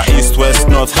 Toka east west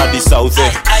north hadi south.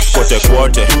 Kote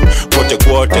kwote, kote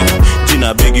kwote.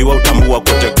 Jina bigi wa utambua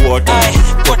kote kwote.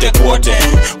 Kote kwote,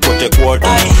 kote kwote.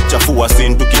 Chafua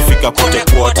sin tukifika kote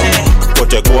kwote.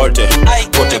 Kote kwote,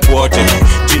 kote kwote.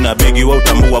 Jina bigi wa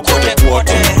utambua kote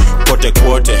kwote. Kote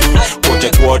kwote, kote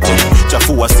kwote.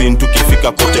 Chafua sin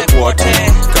tukifika kote kwote.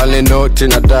 Kani noti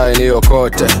na dai niyo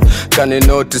kote. Kani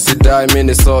noti si dai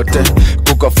mini sote.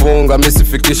 Kukafunga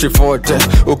misifikishi fote.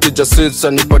 Ukija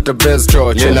switsa nipate best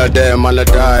choche. Nina dema na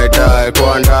dai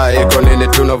kwa ndai. Iko nini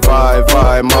tuna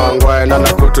vai mangwe. Na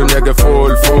nakutunyege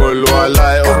full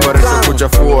walai operation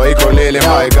kuchafua. Iko nini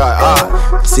my guy.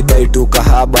 Sidai tu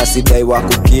kahaba, sidai wa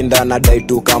kukinda. Na dai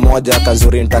tu kamoja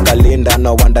kazuri nitakalinda.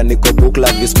 No wanda niko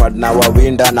bukla vismart na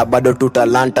wawinda. Na bado tu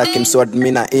talanta kimswad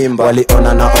mina imba.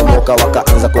 Waliona na omoka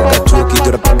wakaanza kukachuki.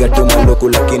 Jurapiga tu maluku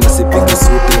lakini sipigi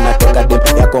suti. Nateka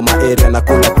dem yako maeria na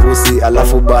kula pusi.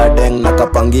 Alafu badeng na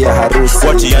kapangia harusi.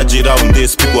 Watiaji round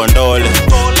this pigwa ndole.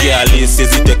 Kiali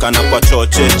sizi tekana kwa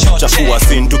choche. Chafua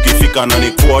sin tukifika na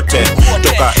ni kwote.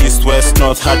 Toka east west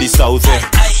north hadi south.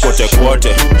 Kote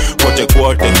kwote, kote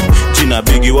kwote. Jina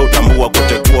bigi wa utambua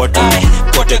kote kwote.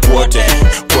 Kote kwote,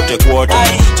 kote kwote.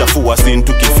 Chafua sin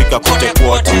tukifika kote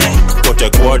kwote. Kote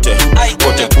kwote,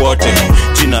 kote kwote.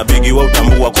 Jina bigi wa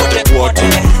utambua kote kwote.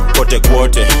 Kote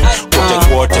kwote, kote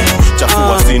kwote.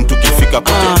 Chafua sin tukifika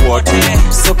kote kwote.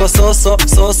 Soko soso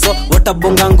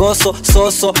watabonga ngoso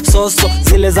soso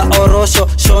zile za orosho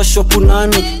shosho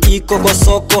punani iko kwa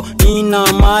soko.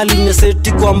 Nina mali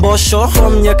neseti kwa mbosho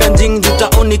from nyakanjing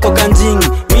jutaoni ko kanjing.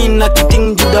 Mina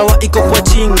kiting judawa iko kwa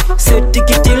ching. Seti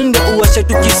kitil ndo uwashe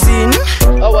tu kisin.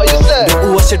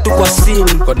 Ndo uwashe tu kwa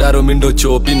sin. Kwa daro mindo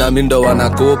chopi na mindo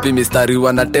wanakopi. Mistari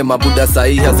wanatema buda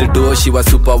sahi hazitoshi.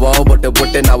 Wasupa wao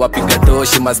bote na wapiga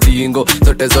toshi. Mastingo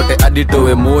zote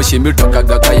aditowe moshi. Miutoka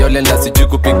gaka yole na siju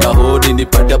kupiga hodi.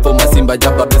 Nipate hapo masimba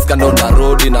jaba beskano na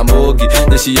rodi na mogi.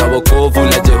 Jeshi ya wokovu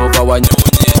la Jehova wanyonyi.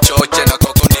 Choche na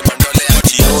koko ni mandole ya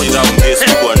Watiaji round this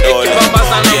pigwa ndole.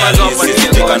 Kiali sizi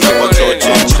tekana kwa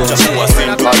choche. Chafua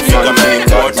sin tukifika na ni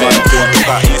kwote.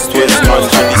 Toka east west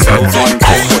north hadi south.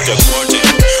 Kote kwote.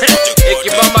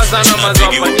 Ekibamba sana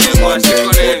mazopa ni kwa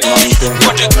shikole.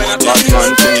 Kote kwote.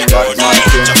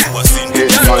 Chafua sin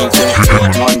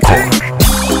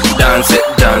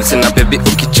Dance na baby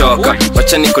ukichoka.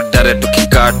 Wacha nikudare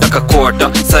tukikata kakota.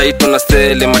 Sai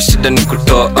tunasteli mashida ni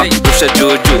kutoa. Rusha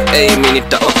juju, mimi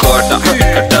nitaokota.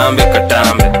 Katambe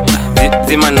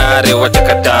zima nare wacha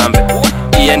katambe.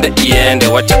 Iende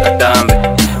wacha katambe.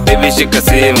 Baby shika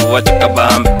simu wacha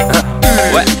kabambe.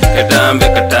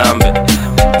 Katambe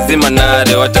zima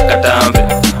nare wacha katambe.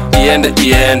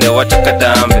 Iende wacha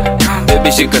katambe.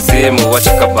 Baby shika simu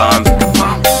wacha kabambe.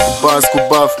 Buzz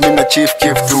kubaf mina chief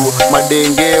kif tu.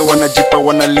 Madenge wanajipa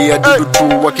wanalia dudu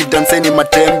tu. Wakidanseni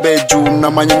matembe juu.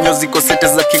 Na manyonyozi kosete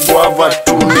za kiguava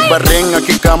tu. Ni barenga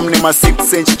kikam ni ma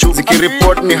 6 inch chu.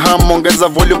 Zikireport ni ham ongeza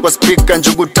volume kwa speaker.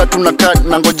 Njugu tatu na kat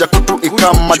na ngoja kutu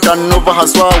ikam. Matanova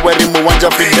haswa wairimu wanja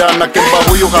vida. Na kemba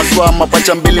huyu haswa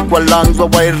mapacha mbili kwa langwa.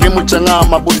 Wairimu changa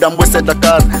mabuda mbwese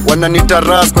Dakar.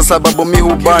 Wananitaras kwa sababu mi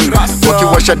huban.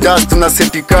 Wakiwasha dust na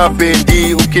setika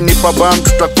pedi. Ukinipa bam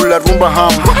tutakula rumba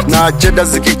ham. Na cheda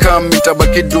zikikam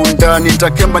nitabaki dunda.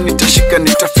 Nitakemba nitashika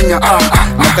nitafinya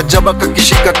na kajaba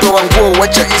kakishika toa nguo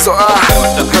wacha hizo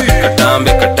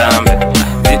Katambe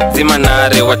zima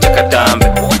nare wacha katambe.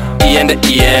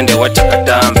 Iende wacha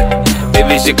katambe.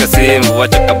 Baby shika simu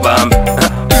wacha kabambe.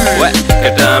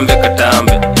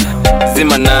 Katambe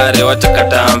zima nare wacha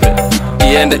katambe.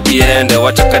 Iende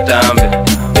wacha katambe.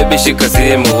 Baby shika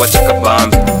simu wacha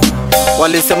kabambe.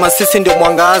 Walisema sisi ndio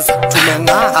mwangaza,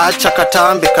 tumeng'aa. Acha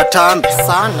katambe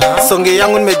sana. Songi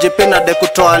yangu nimejipenda de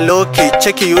kutoa loki.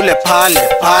 Cheki yule pale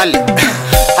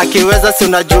akiweza si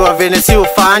unajua vene si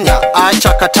ufanya. Acha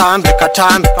katambe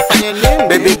kafanye nini?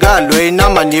 Baby girl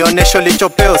weinama nionesho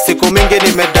lichopeo. Siku mingi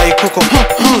nimedai kuko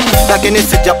lakini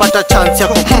sijapata chance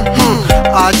yako.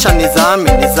 Acha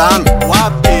nizame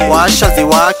wapi? Washa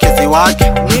ziwake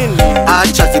nini?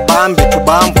 Acha zibambe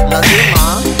tubambu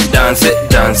lazima.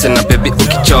 Dance na baby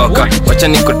ukichoka. Wacha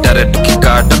nikudare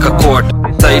tukikata kakota.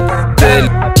 Side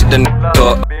shida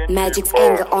nito. Magic's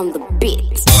anger on the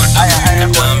beat.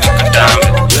 Katambe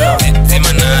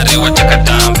zima nare wacha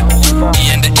katambe.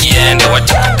 Iende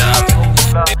wacha katambe.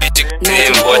 Baby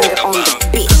tiktim wacha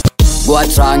kabambe.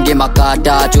 Guatrangi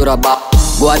makata churaba.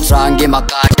 Guatrangi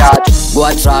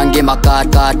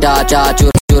makata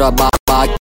churaba.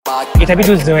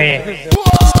 Itabidi uzoee.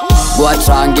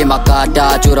 Guatrangi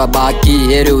makata chura baki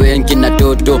heri wenki na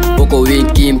toto Poko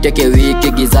winki mteke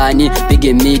wiki gizani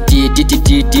Pige miti titi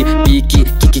titi piki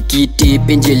kikikiti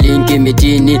pinji linki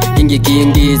mitini Kingi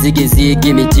kingi zigi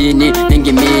zigi mitini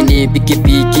Mingi mini piki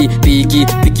piki piki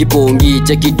piki pongi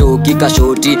cheki doki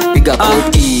kashoti piga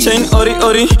koti Chain ori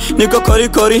ori niko kori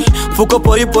kori Fuko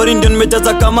pori pori ndio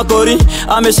nimejaza kama kori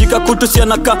Ameshika kutu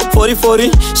sianaka fori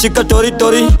fori Shika tori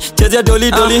tori chezea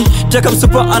doli doli Cheka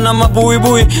msupa ana mabui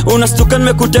bui Unastuka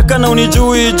nimekuteka na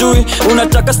unijui jui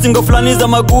Unataka stingo flani za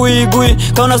magui gui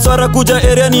Kauna swara kuja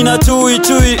area nina chui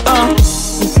chui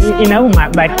Inauma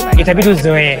but itabidi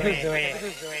uzoee.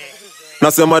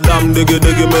 Nasema dam digi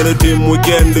digi many team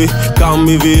weekendi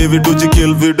Come hivi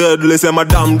tujikill vi deadly Sema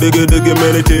dam digi digi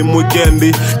many team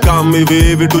weekendi Come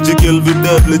hivi tujikill vi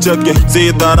deadly Cheke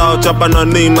si dharau chapa na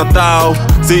nina tao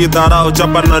Si dharau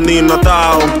chapa na nina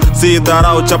tao Si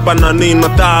dharau chapa na nina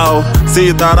tao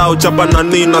Si dharau chapa na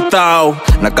nina tao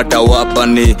Nakata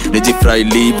wapani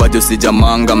nijifraili vajo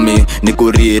sijamangami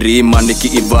Nikuririma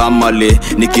nikiivamale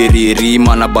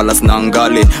Nikiririma na balas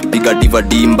nangale Piga diva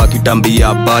dimba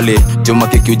kitambia bale Joma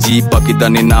kikiujipa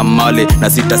kidhani na male Na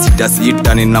sita sita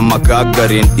sita ni na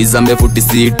makagarin Izambe futi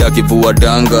sita kivua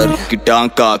dangari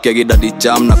Kitanka kegidadi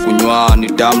jam na kunywa Ni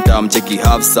tam tam cheki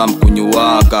have some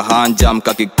kunywa Kahanjam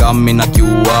kakikami na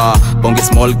kiua Bonge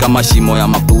small kama shimo ya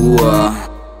mapua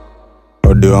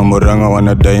Odi wa Murang'a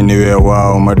wanadai niwe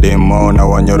wao Mademo na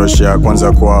wanyoroshea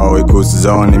kwanza kwao Ikusi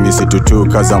zao ni misitu tu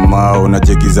kaza mao Na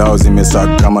jeki zao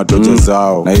zimesaka kama tocha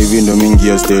zao Na hivi ndo mingi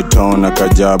ya Stay Town na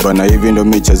Kajaba Na hivi ndo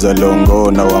micheza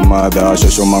longo na wamadha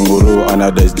Shosho manguru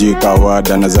anadasji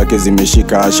kawada Na zake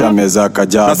zimeshika asha meza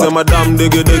Kajaba Nasema dam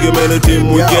digi digi many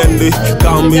team weekendi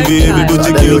Come hivi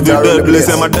tujikill vi deadly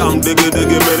Sema dam digi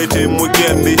digi many team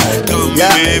weekendi Come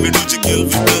hivi tujikill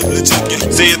vi deadly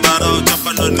Cheke si dharau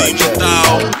chapa na nina tao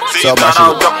So much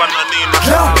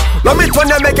love it when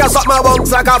you make your something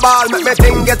bounce like a ball. Make me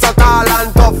think it's so tall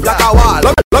and tough like a wall.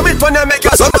 Love it when you make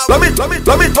your something. Love it when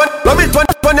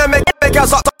you make your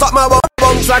something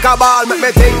bounce like a ball. Make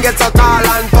me think it's so tall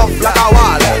and tough like a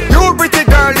wall. You pretty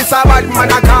girl, it's a bad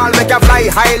man I call. Make you fly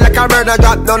high like a bird and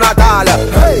drop none at all.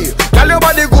 Hey, tell your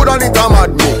body good on it, I'm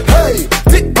mad me. Hey,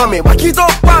 tick on me, back it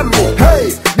up on me.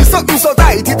 Hey, this something so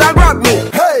tight it a grab me.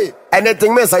 Hey.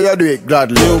 Anything me say you do it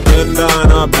gladly. You bend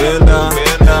down, benda.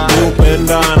 You bend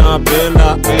down,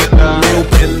 benda. You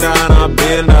bend down,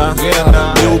 benda.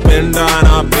 You bend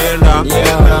down,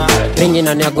 benda. Ringi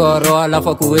na nyagoro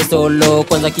alafu kuwe solo.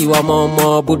 Kwanza kiwa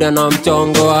momo, buda na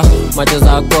mchongo. Macho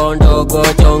zako ndogo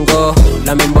chongo.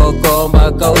 La memboko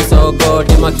mpaka usogo.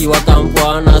 Dima kiwa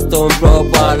kampwa na stone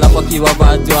proper. Alafu kiwa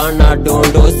batwa na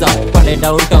dondosa. Pale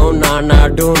downtown na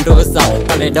dondosa.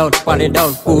 Pale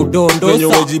down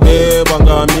kudondosa.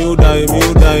 Banga miudai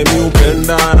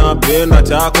miupenda na penda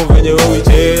chako venye wewe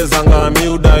cheza nga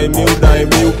miudai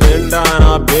miupenda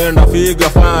na penda figa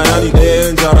fanya ni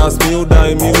dangerous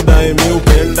miudai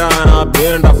miupenda na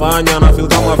penda fanya na feel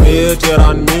kama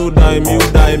veteran miudai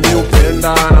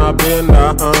miupenda na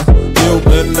penda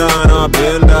miupenda na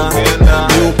penda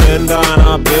miupenda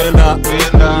na penda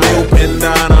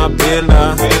miupenda na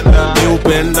penda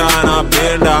miupenda na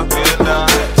penda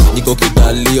Niko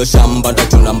kidalio shamba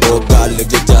tachuna mboga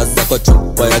Lejejaza kwa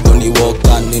chupa ya Johnny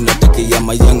Walker Ninatakia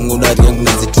mayengu na rieng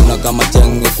Nazituna kama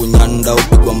chenge kunyanda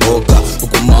upigwa mboga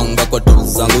Hukumanga kwa tulu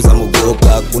zangu za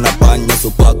muboka Kuna panya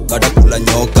supaka dakula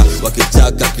nyoka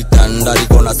Wakichaka kitanda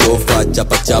liko na sofa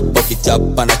Chapa chapa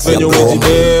kichapa na chia broma Venye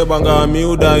ujibebanga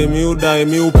miudai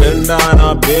miupenda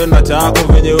na penda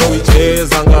chako venye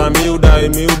uicheza nga miudai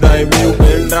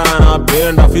miupenda na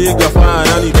penda figa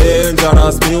fanya ni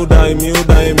dangerous miudai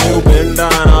miupenda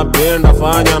na penda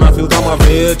fanya na feel kama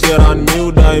veteran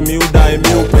miudai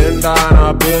miupenda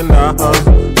na penda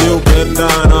miupenda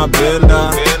na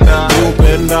penda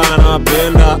miupenda na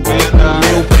penda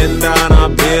miupenda na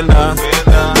penda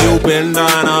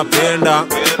miupenda na penda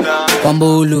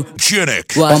Pambulu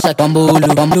Washa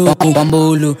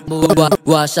Pambulu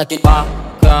Washa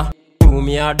kipaka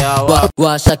Tumia dawa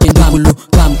Washa kindulu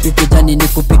Kampi kijani ni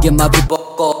kupige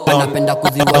mabiboko Anapenda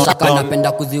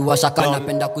kuziwasha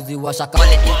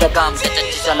Wale Instagram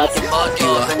Setatisha na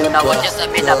timodio Na wonyesa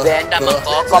mina benda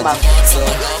makoko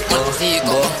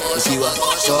Mzigo Shiva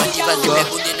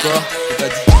zimebudi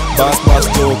na Bas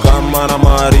to kama na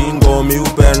maringo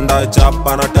miupenda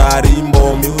chapa na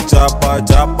tarimbo miuchapa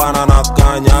chapa na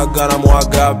nakanyaga na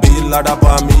mwaga bila da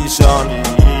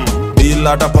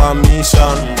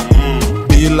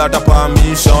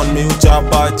permission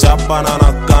miuchapa chapa na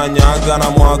nakanyaga na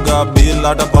mwaga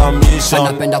bila da permission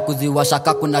Anapenda kuziwasha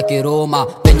kakuna kiroma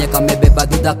Penye kamebeba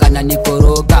gidha kana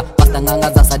nikoroga pasta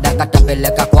nganga za sadaka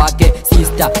tapeleka kwake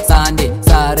sister Sunday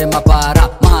sare mapara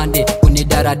mande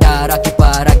kunidaradara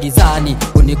kipara gizani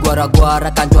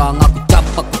kunigwaragwara kanjwanga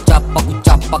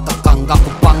kuchapa kakanga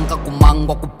kupanga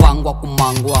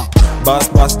kumangwa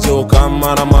Bas jo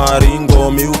kama na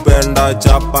maringo miupenda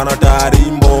chapa na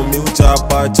tarimbo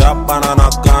miuchapa chapa na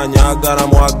nakanyaga na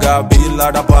mwaga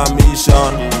bila da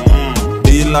permission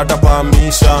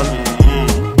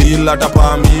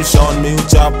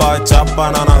miuchapa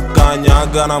chapa na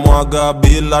nakanyaga na mwaga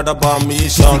bila da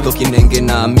permission Siko kinenge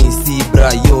na misi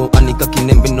brayo anika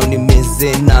kinembe no ni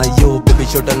meze nayo baby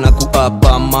shota na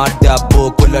kuapa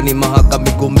madabo kola ni mahaka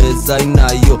migomeza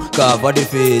inayo cover the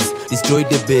face destroy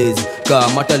the base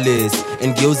kamata lace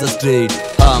and gives a straight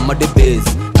made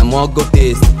base na mwago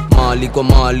taste mali kwa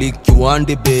mali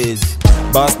kiwande base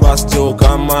Bas jo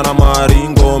kama na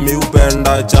maringo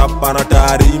miupenda chapa na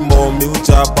tarimbo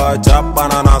miuchapa chapa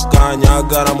na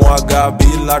nakanyaga na mwaga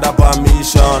bila da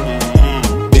permission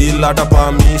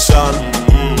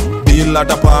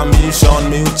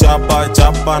miuchapa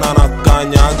chapa na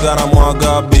nakanyaga na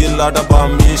mwaga bila da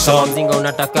permission Kama mzinga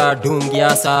unataka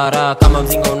dungia sara kama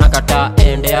mzinga unakata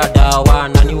endea dawa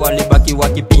nani walibaki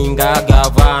wakipinga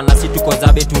gava na si tuko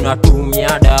zabe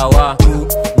tunatumia dawa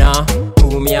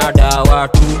tumia dawa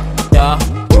tumia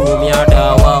dawa tumia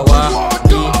dawa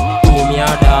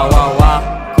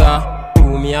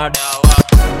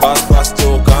Bas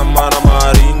jo kama na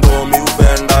maringo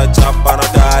miupenda chapa na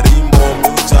tarimbo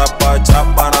miuchapa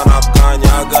chapa na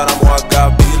nakanyaga na mwaga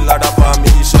bila da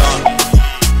permission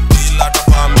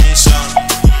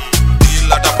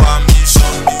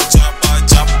miuchapa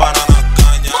chapa na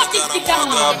nakanyaga na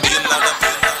mwaga bila da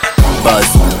Buzz,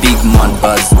 big man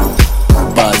buzz.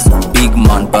 Buzz, big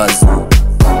man buzz.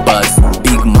 Buzz,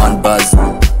 big man buzz.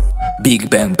 Big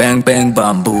bang bang bang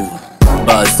bamboo.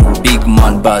 Buzz, big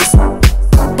man buzz.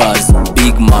 Buzz,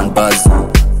 big man buzz.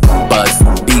 Buzz,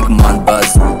 big man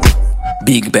buzz.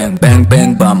 Big bang bang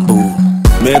bang bamboo.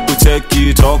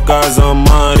 Mekucheki toka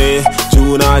zamani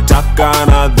tunataka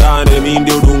nadhani mi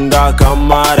ndio dunga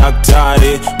kama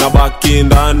daktari na baki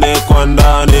ndani kwa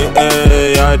ndani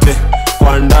yate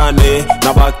kwa ndani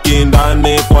na baki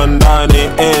ndani kwa ndani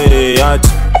yate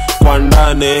kwa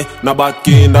ndani na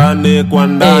baki ndani kwa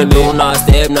ndani tuna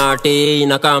step na T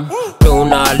na kam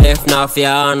tuna left na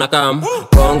fya na kam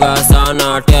gonga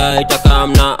sana tia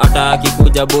itakam na ataki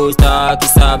kuja booster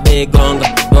kisabe gonga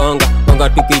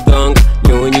tukigonga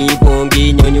nyonyi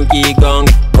pongi nyonyu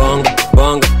kigonga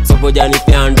bonga sobojani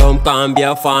pyando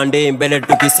mkambia fande mbele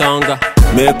tukisonga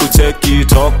Mekucheki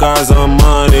toka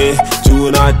zamani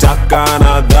tunataka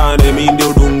nadhani mi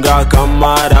ndio dunga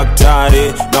kama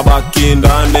daktari na baki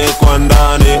ndani kwa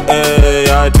ndani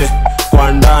yate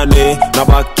kwa ndani na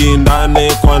baki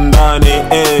ndani kwa ndani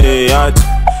yate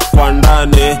kwa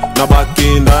ndani na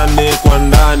baki ndani kwa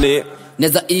ndani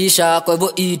Neza isha kwa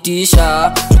hivyo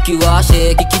itisha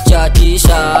tukiwashe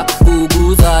kikichatisha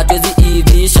kuguza twezi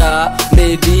ivisha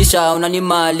mbebisha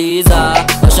unanimaliza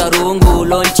masharungu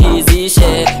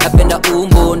lonchizishe napenda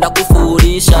umbo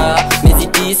ndakufurisha miezi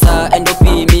 9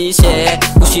 endopimishe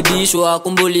kushibishwa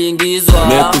kumbulingizwa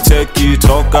Mekucheki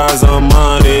toka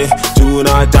zamani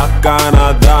tunataka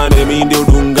nadhani mi ndio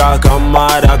dunga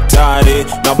kama daktari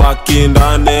na baki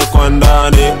ndani kwa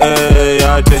ndani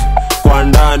yate kwa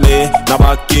ndani na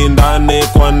baki ndani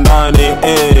kwa ndani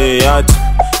yate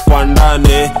kwa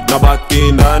ndani na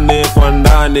baki ndani kwa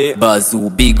ndani Bazu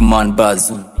big man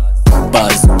bazu.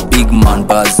 Bazu big man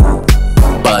bazu.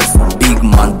 Bazu big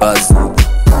man bazu.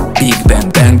 Big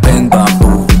bang bang bang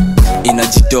bamboo.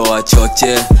 Inajitoa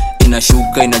choche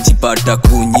inashuka inajipata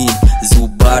kunyi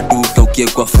zubadu kaukie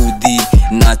kwa fudhi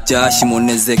na chashi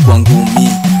moneze kwa ngumi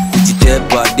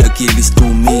kujitepa diakili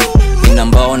stumi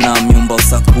inambao na miumba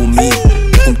usakumi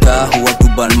kumtahu watu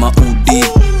ban maudi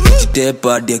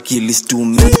kujitepa diakili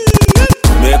stumi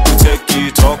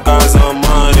Mekucheki toka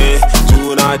zamani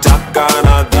tunataka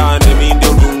nadhani mi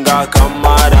ndio dunga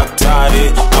kama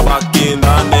daktari na baki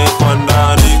ndani kwa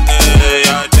ndani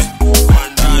yate kwa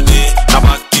ndani na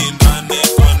baki ndani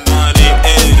kwa ndani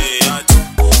yate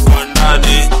kwa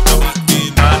ndani na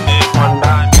baki ndani kwa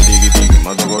ndani Digi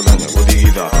madogodanya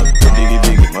godigida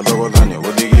digi madogodanya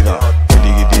godigida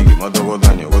digi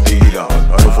madogodanya godigida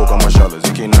harufu kama shale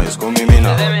zikina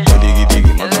iskomimina digi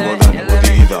madogodanya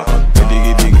godigida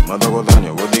digi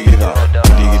madogodanya godigida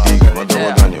digi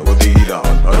madogodanya godigida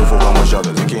harufu kama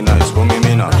shale zikina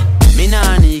iskomimina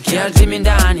minani kiazi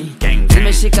mindani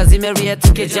zimeshika zimeria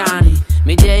tukejani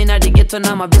media ina digeto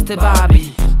na mabeste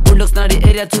babi bulldogs na the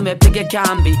area tumepiga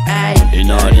kambi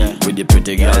in order with the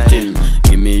pretty girl thing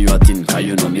give me your thing cause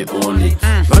you know me only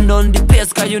hand on the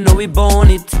pace, cause you know we born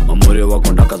it. Mamuri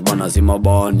wako ndakas bana si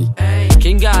mabani.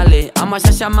 Kingale ama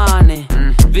shashamane,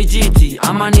 vijiti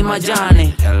ama ni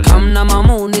majane. Kamna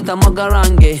mamu nitamwaga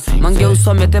range, mange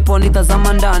usome tepo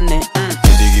nitazama ndane.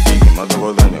 Digi digi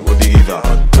madogodane wodigida,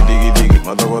 digi digi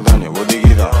madogodane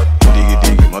wodigida, digi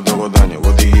digi madogodane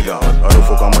wodigida.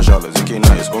 Harufu kama shale zikina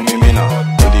iskomimina.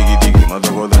 Digi digi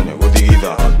madogodane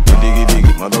wodigida, digi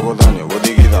digi madogodane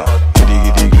wodigida,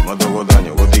 digi digi madogodane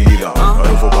wodigida.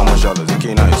 Harufu kama shale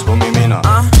zikina iskomimina.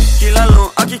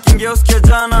 Kilalo akikingia usikia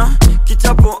jana,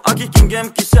 kichapo akikingia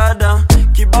mkishada,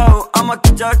 kibao ama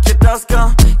kijake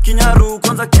taska, kinyaru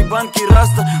kwanza kiban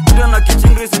kirasta. Uda na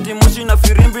kichingri siti moshi na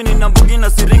firimbi, nina mbugi na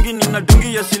siringi, nina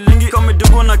dungi ya shilingi. Kame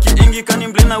dugo na kiingi, kani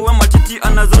mblina we matiti,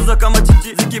 anazaza kama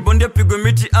chichi, zikibondia pigwe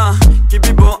miti.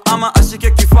 Kibibo ama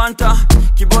ashike kifanta,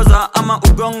 kiboza ama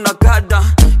ugong na kada,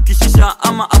 kishisha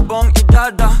ama abong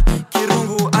idada,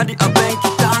 kirungu hadi abeng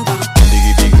kitanda.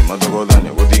 Digi digi madogodane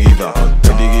wodigida,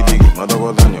 digi digi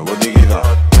madogodane wodigida,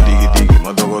 digi digi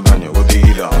madogodane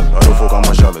wodigida. Harufu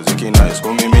kama shale zikina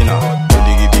iskomimina.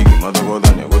 Digi digi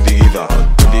madogodane wodigida,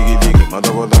 digi digi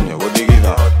madogodane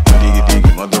wodigida, digi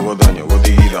digi madogodane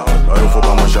wodigida. Harufu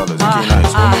kama shale zikina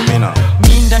iskomimina.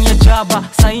 Ndani ya jaba,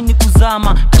 saini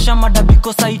kuzama, kasha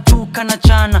madabiko saitu kana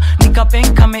chana.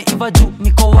 Nikapenka meiva juu,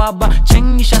 niko waba,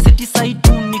 chengisha seti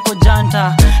saitu, niko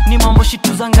janta. Ni mambo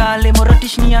shitu zangale,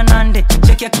 moratish ni anande.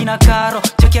 Cheki ya kina Karo,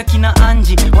 cheki ya kina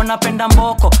Anji, wanapenda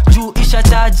mboko, juu isha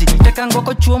chaji. Teka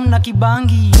ngoko chuom na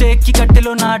kibangi, cheki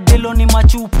katelo na adelo ni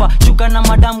machupa. Shuka na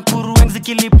madam kuru wengzi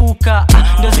kilipuka.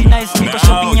 Ndio zinais niko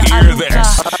shopping ya aluta.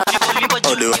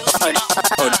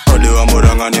 Odiwa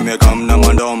muranga nimekam na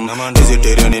mandom,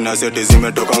 Nizitiriani na seti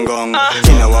zimetoka ngong.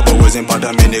 Kina wapo wezi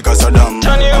mpata mini kasadam,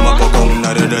 Kama poko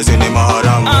mna redesi ni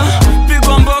maharam.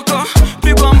 Pigwa mboko,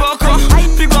 pigwa mboko,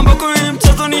 pigwa mboko hii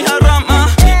mchezo ni haram.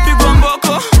 Pigwa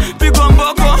mboko, pigwa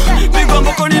mboko, pigwa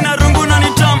mboko ni narungu na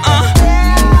nitam.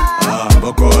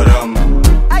 Boko haram,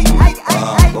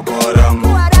 Boko haram,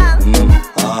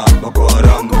 Boko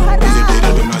haram.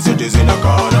 Nizitiriani na seti zina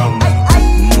kaharam,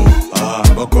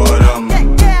 Boko haram,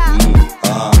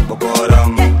 Boko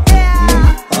haram,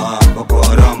 Boko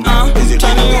haram.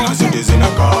 Nizitiriani na seti zina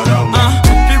kaharam.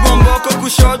 Pigwa mboko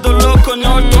kushodo loko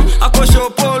nyoto, akosho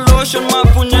polosho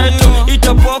mapunyeto.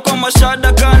 Itapoko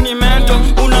mashada kani mento,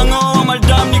 unangoa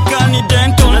madam ni kani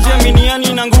dento.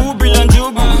 Naziaminiani na nguvu bila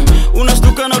njugu,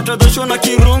 unastuka na utadhoshwa na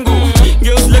kirungu.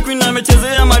 Geus lekwi na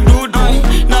mechezea madudu,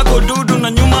 nako dudu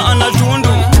na nyuma anatundu.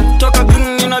 Toka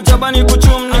green nina jabani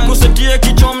kuchum, nikusetie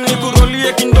kichom,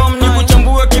 nikurolie kindom,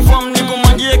 nikuchambue kifom,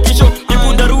 nikumangie kisho,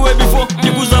 nikudarue before,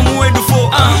 nikuzamue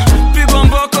dufo. Pigwa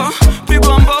mboko,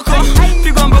 pigwa mboko,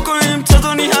 pigwa mboko hii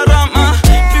mchezo ni haram.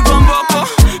 Pigwa mboko,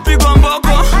 pigwa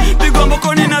mboko, pigwa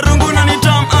mboko ni narungu na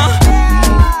nitam.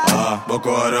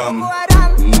 Boko haram,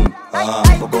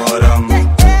 Boko haram,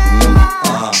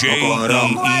 Boko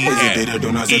haram.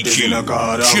 Nizitiriani na seti zina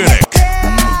kaharam,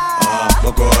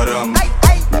 Boko haram,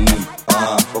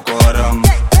 Boko haram,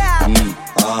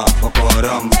 Boko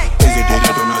haram.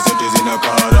 Nizitiriani na seti zina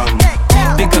kaharam.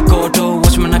 Piga koto,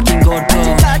 watchman na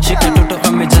kingoto, shika toto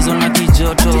amejazo na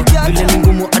kijoto. Vile ni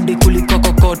ngumu adi kuliko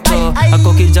kokoto,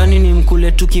 ako kijani ni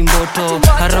mkule tu kimboto.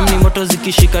 Haram ni moto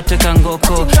zikishika teka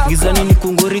ngoko, gizani ni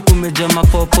kunguri kumeja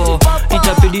mapopo.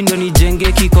 Itapidi ndio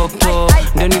nijenge kikokto,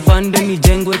 ndio nipande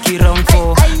nijengwe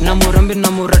kiramfo. Na murambe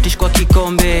na muratish kwa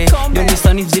kikombe, ndio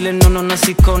nisani zile nono na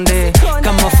sikonde.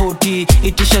 Kama 40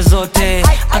 itisha zote,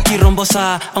 akirombo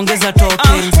saa ongeza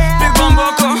token. Pigwa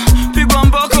mboko, pigwa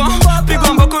mboko,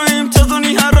 pigwa mboko hii mchezo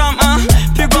ni haram.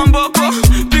 Pigwa mboko,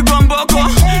 pigwa mboko,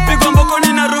 pigwa mboko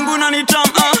ni narungu na nitam.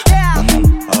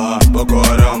 Boko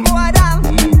haram,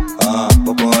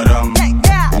 Boko haram,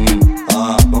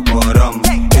 Boko haram.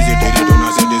 Nizitiriani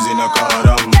na seti zina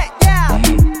kaharam,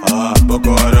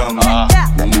 Boko haram,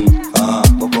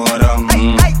 Boko haram,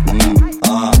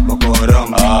 Boko haram.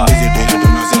 Nizitiriani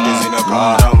na seti zina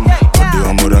kaharam.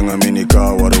 Odiwa muranga mini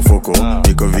kaa warufuko,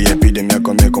 niko VIP de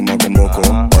miako meko makomboko.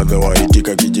 Wadhe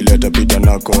waitika kijileta pita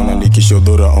nako, na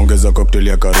nikishodhura ongeza cocktail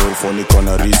ya karofo. Niko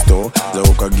na risto za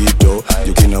ukagito,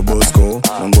 jukina Bosco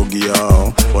na mbogi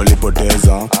yao.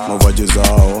 Walipoteza mavaji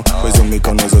zao, kwezo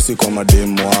mikono zosi kwa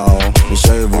mademu wao.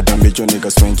 Nishaivuta mbicho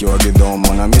nikaswenki wa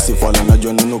gidhomo, na misi fala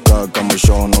najua nunuka kama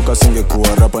shono.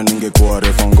 Kasingekuwa rapa ningekuwa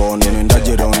refa ngono,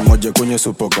 nendaje round moja kwenye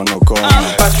supo kono kono.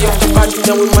 Party after party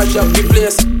then we mash up the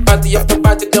place. Party after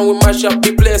party then we mash up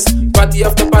the place. Party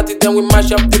after party then we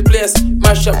mash up the place.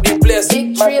 Mash up the place.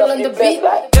 Big drill on the beat.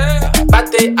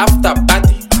 Party after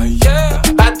party.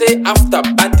 Party after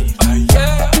party.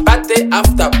 Party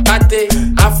after party.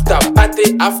 After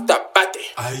party after party.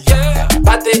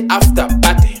 Party after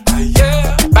party.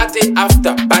 Party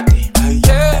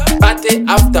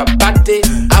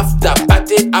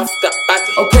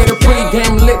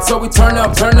so we turn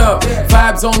up.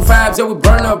 Vibes on vibes, yeah, we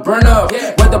burn up.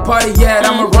 Where the party at,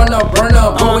 I'ma run up.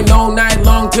 Going all night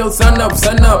long till sun up.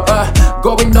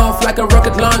 Going off like a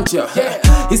rocket launcher.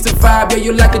 It's the vibe, yeah,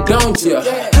 you like it, don't ya?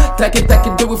 Take it,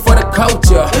 do it for the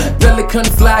culture. Billy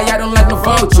couldn't fly, I don't like no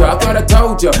vulture. I thought I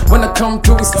told ya, when I come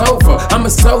through it's over. I'm a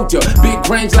soldier, big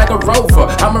range like a rover.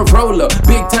 I'm a roller,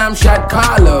 big time shot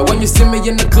caller. When you see me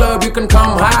in the club, you can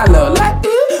come holler. Like,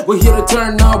 we're here to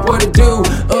turn up, what to do?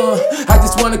 I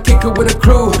just wanna kick it with a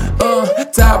crew.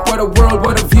 Top of the world,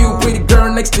 what a view. Pretty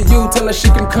girl next to you, tell her she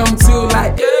can come too.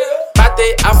 Like, party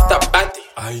after party.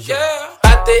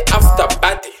 Party after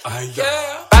party.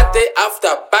 Party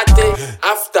after party.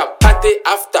 After party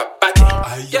after party.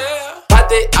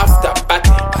 Party after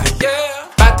party.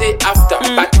 Party after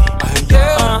party.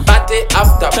 Party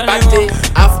after party.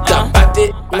 After party.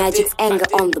 Magic's anger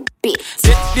on the beat.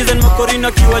 Citizen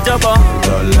makorina kiwa jaba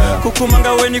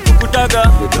kukumanga weni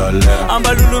kukutaga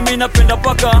amba lulu mina penda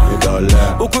paka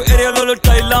uku area lolo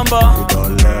tailamba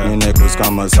nine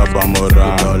kuskama saba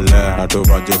mora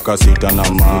natuvajuka sita na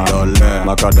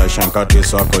makada shankati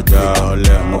swako ja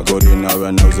makorina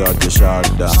wenauza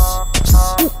kishada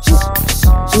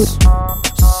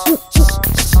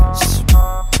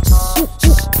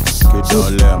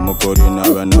kidole mukorina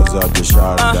wenauza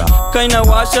kishada kaina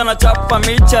washa na chapa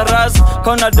micha ras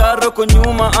kauna daro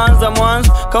kunyuma anza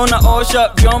mwanzo kauna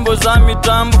osha vyombo za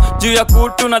mitambo juu ya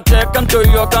kutu na teka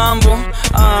mtoyo kambo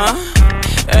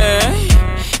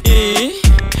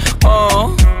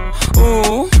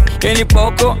Eni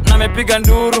poko na mepiga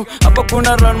nduru. Hapa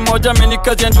kuna run moja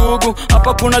menikazi ya ndugu.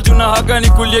 Hapa kuna juna haga ni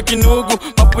kulie kinugu.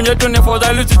 Mapunyeto ni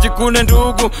afadhali usijikune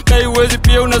ndugu. Kaiwezi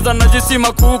pia unaza najisi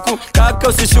makuku. Kaka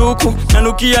usishuku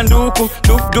nanukia nduku.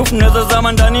 Duf neza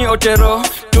zama ndani otero.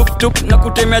 Tup na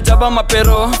kutemea jaba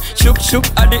mapero. Shuk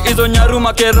adi izo nyaru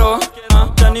makero.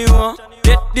 Taniwa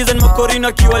Design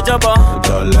makorina kiwa jaba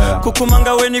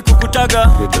kukumanga weni kukutaga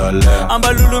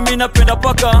amba lulu mina penda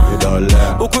paka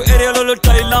uku area lolo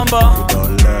tailamba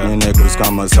nine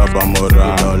kuskama saba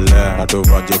mora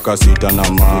natuvajuka sita na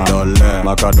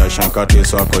makada shankati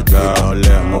swako ja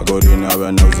makorina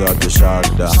wenauza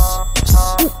kishada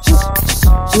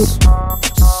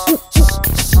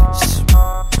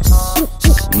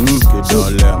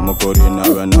kidole makorina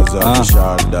wenauza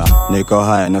kishada niko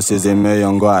haya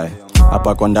nasizimeyongwae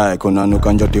hapa kondae kuna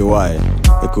nuka njoti wae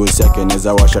ikusiake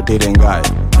neza washatirengae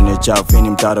ni chafini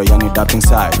mtaro yani dapping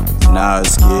side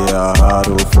nasikia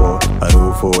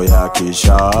harufu ya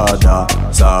kishada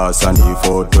sasa ni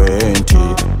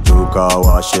 420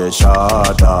 tukawashe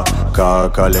shada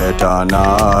kakaleta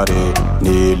nare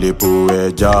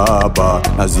nilipue jaba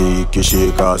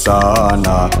nazikishika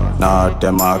sana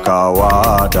natema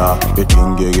kawada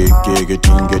getinge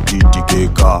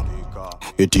titikeka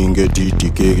Getinge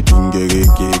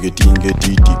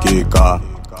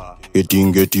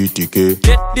titike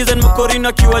Design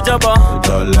makorina kiwa jaba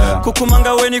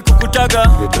kukumanga weni kukutaga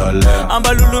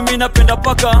amba lulu mina penda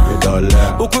paka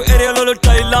uku area lolo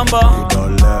tailamba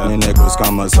nine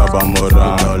kuskama saba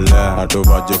mora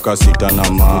natuvajuka sita na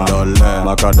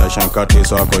makada shankati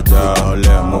swako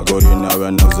ja makorina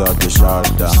wenauza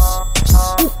kishada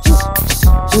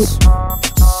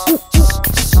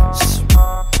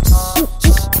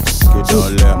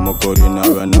kidole mukorina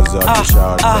wenauza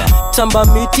kishada tamba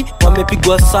miti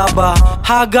wamepigwa saba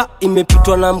haga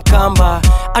imepitwa na mkamba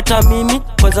hata mimi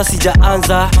kwanza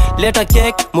sijaanza leta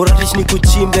cake muratish ni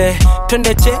kuchimbe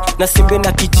twende che na simbe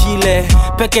na kichile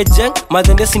peke jeng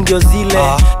madhendesi ndio zile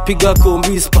piga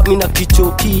kombi spami na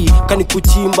kichoki kani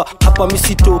kuchimba hapa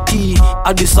misitoki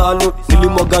hadi salon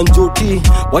nilimwaga njoti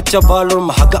wacha balon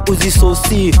mahaga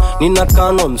uzisosi nina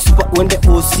kano msupa uende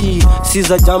osi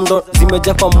siza jamdo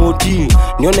zimeja kwa moti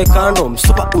nione kando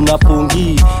msupa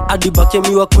unapongi hadi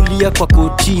bakemiwa kulia kwa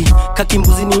koti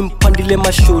kakimbuzi ni mpandile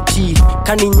mashoti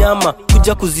kani nyama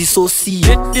kuja kuzisosi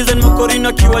Design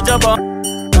makorina kiwa jaba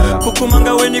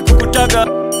kukumanga weni kukutaga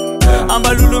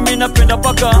amba lulu mina penda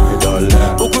paka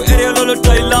uku area lolo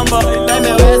tailamba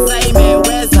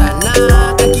imeweza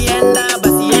na kakienda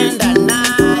basi enda na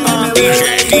DJ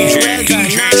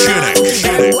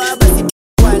Shine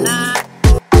wana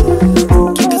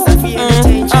kitu safi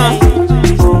and change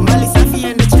mali safi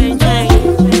and change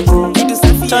kitu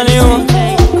safi and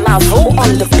change Mavo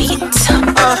on the beat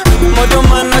modo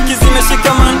man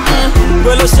akizimeshika man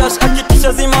gwelo shash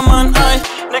akitisha zima man ai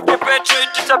nekepetro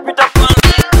itisha pita pan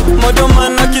modo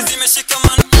man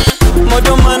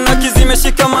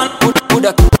akizimeshika man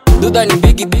buda duda ni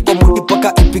bigi kwa muti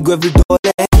paka ipigwe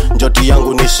vidole njoti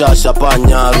yangu ni shasha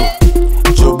panyaru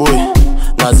chubui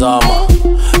nazama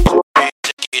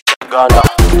ishaganda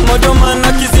modoman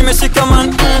akizimeshika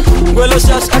man gwelo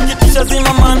shash akitisha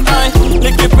zima man ai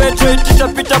nikipetrate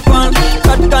pita pan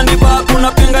katkandi ba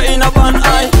kuna penga ina ban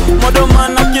ai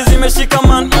modoman akizimeshika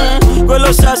man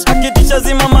gwelo shash akitisha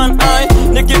zima man ai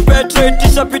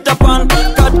nikipetrate pita pan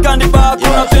katkandi ba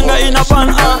kuna penga ina ban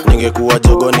ai ningekuwa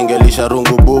jogo ningelisha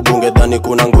rungu bubu ngedhani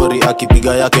kuna ngori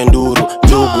akipiga yake nduru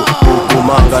jugu kuku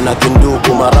manga na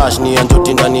kindugu marash ni ya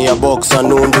njoti ndani ya boxa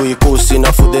nundu ikusi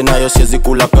na fudhe nayo siezi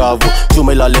kula kavu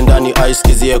chuma ilale ndani ice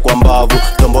kizie kwa mbavu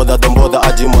dombodha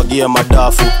ajimwagie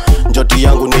madafu njoti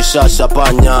yangu ni shasha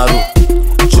panyaru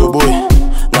chubui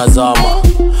nazama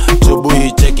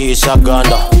chubui cheki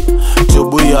ishaganda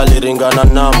chubui aliringana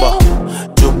namba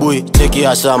chubui cheki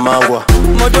ashamangwa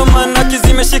modoman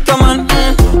akizimeshika man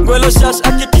gwelo shash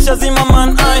akitisha zima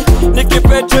man ai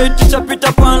nikipetrate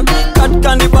pita pan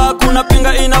katkandi ba kuna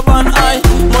penga ina ban ai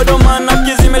modoman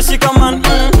akizimeshika man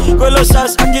gwelo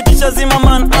shash akitisha zima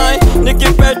man ai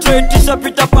nikipetrate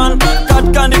pita pan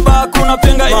katkandi ba kuna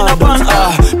penga ina ban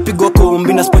ai pigwa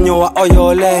kumbi na sponyo wa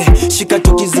oyole shika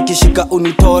chuki zikishika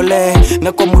unitole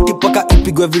na kwa muti paka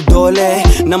ipigwe vidole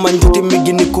na manjuti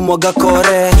migi ni kumwaga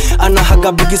kore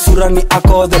anahaga bigi sura ni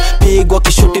akodhe pigwa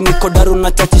kishuti niko daru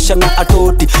na chachisha na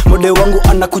atoti mode wangu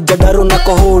anakuja daru na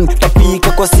kohoni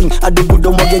tapika kwa sing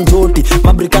adibudo mwage njoti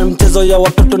mabrika mchezo ya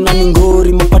watoto na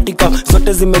mingori mapatika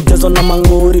zote zimejazwa na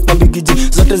mangori mabigiji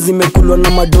zote zimekulwa na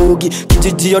madogi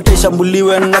kijiji yote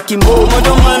ishambuliwe na kimbo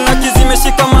modoman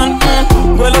akizimeshika man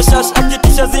gwelo shash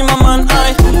akitisha zima man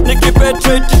ai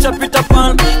nikipetrate pita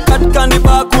pan katkandi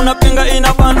ba kuna penga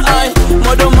ina ban ai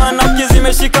modoman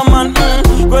akizimeshika man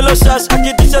gwelo shash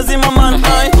akitisha zima man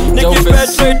ai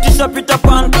nikipetrate pita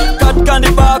pan katkandi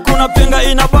ba kuna penga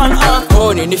ina ban ai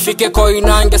koni nifike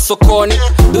koinange sokoni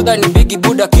dudha ni bigi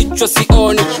buda kichwa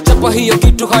sioni chapa hiyo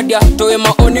kitu hadi atoe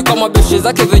maoni kwa mabeshe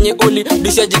zake venye uli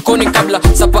disha jikoni kabla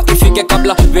sapa ifike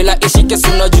kabla vela ishike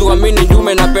sunajua mini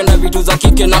ndume napenda vitu za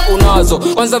kike na unazo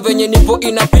kwanza venye nipo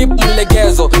ina pip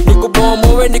mlegezo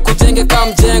nikubomowe nikujenge kama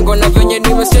mjengo na venye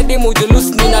nimesedi mujulus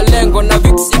nina lengo na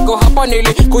vix iko hapa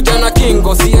nilikuja na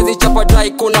kingo siezi chapa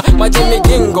dry kuna maji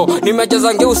migingo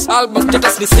nimejaza ngeus album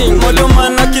status ni single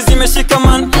modoman akizimeshika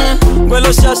man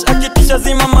gwelo shash akitisha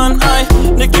zima man ai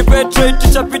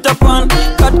nikipetrate pita pan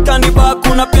katkandi ba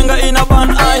kuna penga ina ban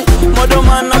ai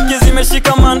modoman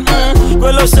akizimeshika man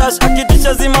gwelo shash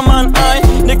akitisha zima man ai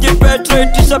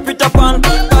nikipetrate pita pan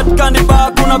katkandi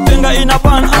ba kuna penga ina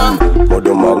ban ai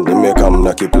modoman nimekam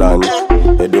na kiplani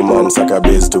eduman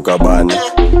sakabezi tukabani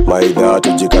maidha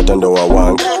tujikata ndo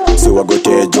wawangi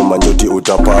siwagote juma njuti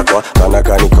utapakwa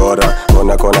kanakani kora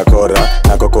kona kora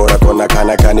nakokora kona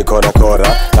kanakani kora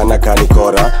kanakani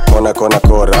kora kona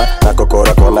kora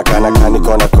nakokora kona kanakani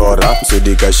kora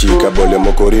msudika shika bole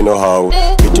mokorino hau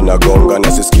kiti nagonga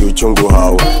na siski uchungu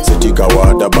hau sitika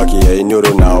wada baki ya inyoro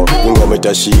nao ingome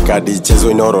tashika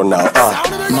dichezo inoro nao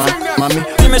mami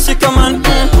nimeshika man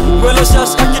gwelo shash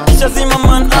akitisha zima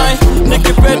man ai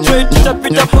nikipetrate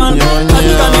pita pan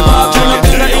katkandi ba kuna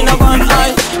penga ina ban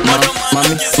ai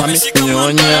mami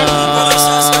nyonya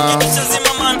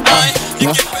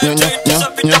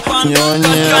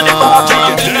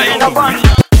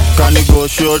Kani go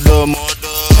shodo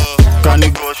modo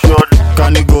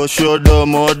Kani go shodo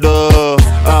modo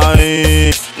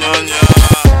ai nyonya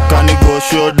Kani go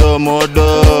shodo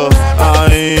modo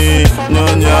ai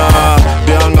nyonya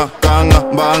Bianga kanga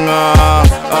banga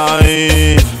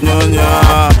ai nyonya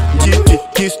Jiti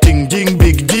kisting ding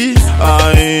big D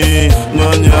ai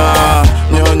nyonya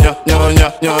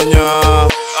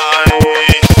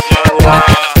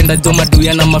penda joma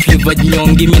duya na mafliva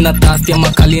nyongi mina tasti ya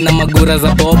makali na magura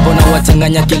za bobo na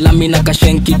wachanganya kila mina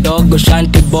kashen kidogo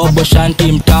shanti bobo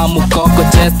shanti mtamu koko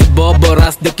chesi bobo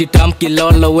rasde kitam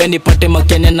kilolo weni pate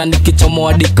makene na nikichomo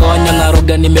wadikonya na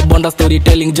roga nimebonda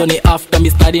storytelling Johnny after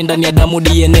mistari ndani ya damu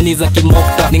dieneni za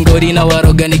kimokta ningori na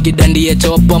waroga nikidandie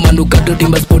chopa manukato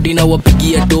timba spoti na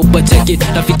wapigia topa cheki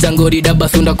taficha ngori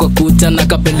dabasunda kwa kucha na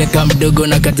kapeleka mdogo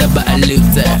na kajaba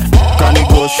alute Kani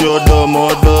go shodo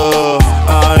modo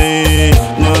ai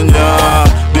nyonya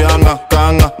Bianga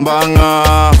kanga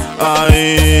banga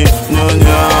ai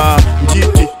nyonya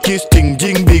Jiti kisting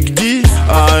jing big D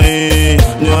ai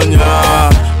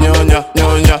nyonya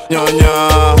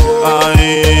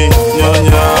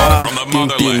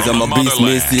Things I'm a beast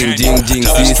missing, jing jing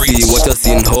sisi, watch us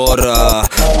in horror.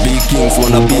 Big kings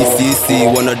wanna BCC,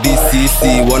 wanna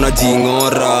DCC, wanna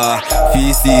jingora.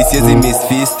 Fisi, siezi miss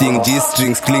feasting,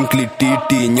 G-strings, clinkly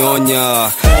titi,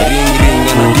 nyonya. Ring ring,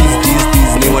 ana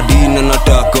dis, ni wadina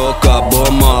natakoka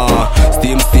boma.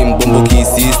 Steam, bombo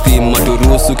kisistem,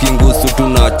 maturusu kingusu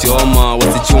tunachoma.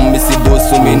 Wasichumi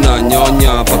sibusu mina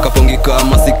nyonya, paka pongi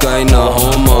kama sikai na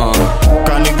homa.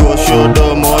 Kanigo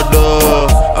shodo modo,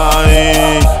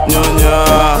 ai nyonya,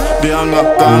 bianga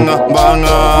kanga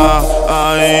banga,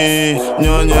 ai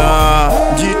nyonya,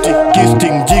 jiti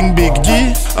kisting jing big G,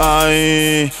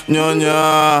 ai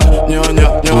nyonya,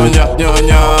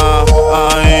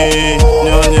 ai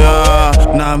nyonya,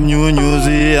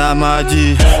 namnyunyuzia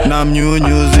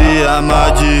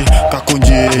maji,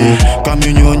 kakunji,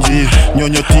 kamnyunyunji,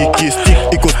 nyonyo tiki stick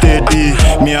iko steady,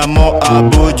 miamo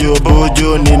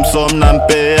bojo ni msom na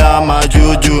mpea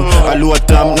majuju,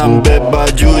 aluatam na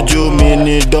mbeba juju,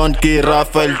 mini donkey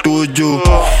Rafael tuju.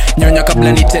 Nyonya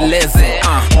kabla niteleze,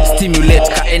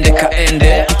 stimulate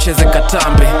kaende, tucheze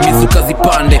katambe, mizuka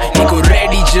zipande, niko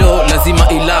ready jo, lazima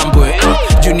ilambwe,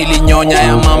 juu nilinyonya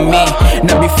ya mami,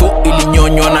 na before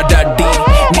ilinyonywa na daddy,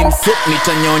 ni mso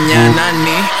nitanyonya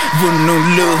nani,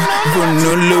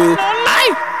 vunulu,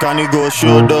 ai! Kanigo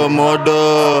shodo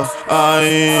modo,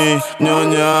 ai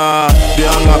nyonya,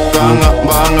 bianga kanga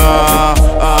banga,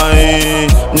 ai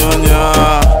nyonya,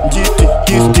 jiti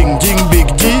kisting jing big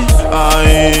G,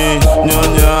 ai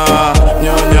nyonya,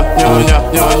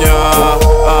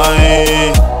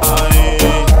 ai.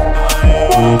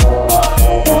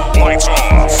 Lights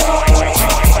off,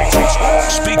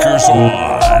 speakers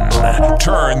on,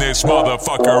 turn this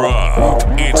motherfucker up.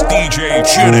 It's DJ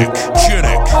Chinik.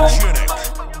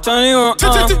 Chaniwa,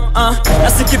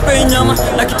 nasikipei nyama,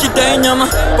 nakikidai nyama.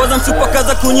 Kwanza msupa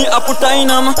kaza kunyi aputai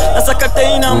nama,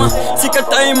 nasakatai nama,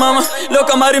 sikatai mama. Leo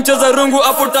kamari mcheza rungu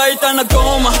aputai tana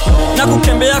goma, na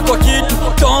kukembea kwa kitu,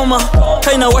 toma.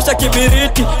 Kaina washa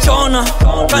kibiriti, chona.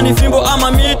 Kani fimbo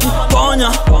ama miti,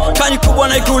 ponya. Kani kubwa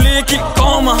na ikuliki,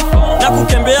 koma. Na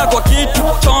kukembea kwa kitu,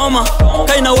 choma.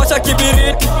 Kaina washa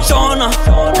kibiriti, chona.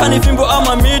 Kani fimbo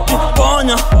ama miti,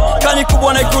 ponya. Kani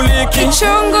kubwa na ikuliki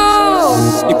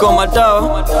Chungu iko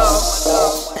madao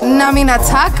nami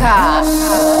nataka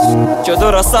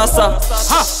chodora sasa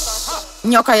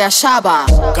nyoka ya shaba.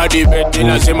 Kadibet ni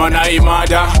lazima na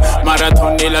imada,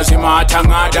 marathon ni lazima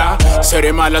atangada,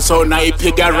 seremala so na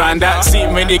ipiga randa,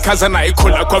 simeni kaza na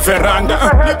ikula kwa veranda.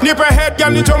 Nipe head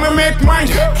girl ni tome make mind,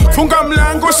 funga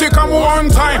mlango sikamu one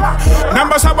time,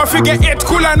 namba 7 fige 8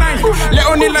 kula 9,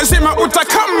 leo ni lazima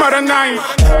utakamara 9.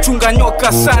 Chunga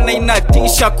nyoka sana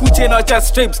inatisha, kuche na cha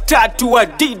stripes tatu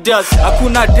Adidas.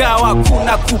 Hakuna dawa,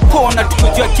 hakuna kupona,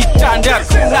 tukojua kitanda,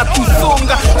 hakuna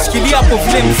kusonga. Sikilia hapo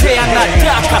vile mzee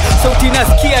anataka, sauti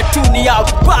nasikia tu ni ya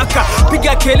baka.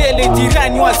 Piga kelele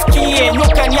jirani wasikie,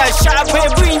 nyoka ni ya shaba,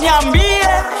 hebu inyambie.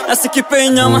 Nasikipei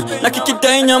nyama,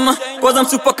 nakikidai nyama. Kwanza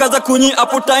msupa kaza kunyi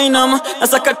aputai nama,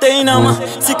 nasakatai nama,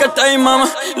 sikatai mama.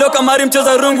 Leo kamari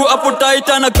mcheza rungu aputai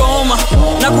tana goma,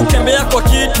 na kukembea kwa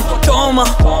kitu, toma.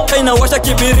 Kaina washa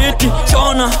kibiriti,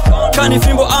 chona. Kani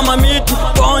fimbo ama miti,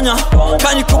 ponya.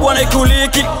 Kani kubwa na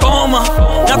ikuliki, koma.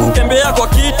 Na kukembea kwa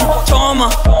kitu,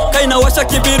 choma. Kaina washa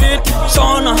kibiriti,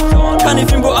 chona. Kani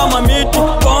fimbo ama miti,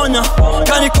 ponya.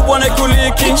 Kani kubwa na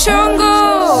ikuliki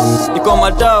Chungu iko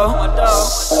madao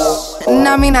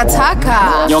nami nataka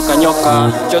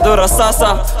nyoka chodora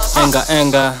sasa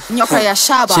enga nyoka ya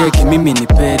shaba. cheki mimi ni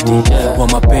pedi wa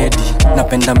mapedi,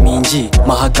 napenda minji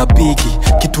mahagabigi,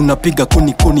 kitu napiga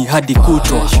kuni hadi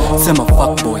kutwa. Sema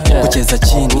fuckboy kucheza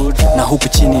chini, na huku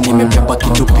chini nimebeba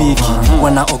kitu piki.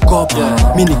 Wanaogopa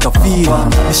mimi ni kafiri,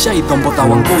 nishaidhombodha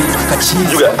wangoi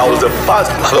akachizi.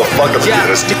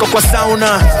 Niko kwa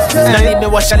sauna na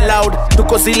nimewasha loud,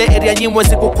 tuko zile area nyimwe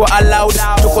siku kwa allowed,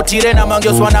 tuko tire na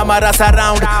mangioswa na mara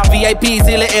surround, VIP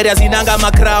zile area zinanga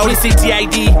macrowd,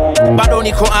 CTID bado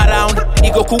niko around,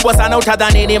 iko kubwa sana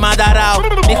utadhani ni madarao,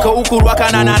 niko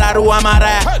ukurwaka na nararua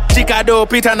mara, Chikado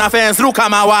pita na fence ruka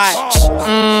mawai,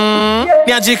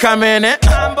 niajika mene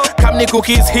kam ni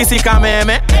cookies hisi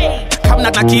kameme, kam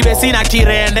na kibe sina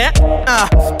kirende,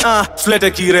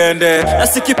 flete kirende.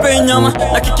 Nasikipei nyama,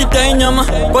 nakikidai nyama.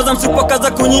 Kwanza msupa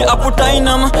kaza kunyi aputai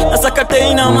nama,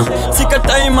 nasakatai nama,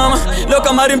 sikatai mama. Leo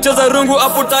kamari mcheza rungu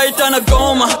aputai tana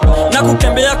goma, na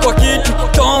kukembea kwa kitu,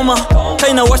 toma.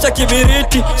 Kaina washa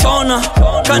kibiriti, chona.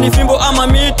 Kani fimbo ama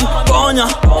miti, ponya.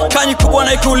 Kani kubwa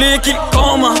na ikuliki,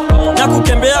 koma. Na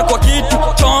kukembea kwa kitu,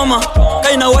 choma.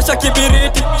 Kaina washa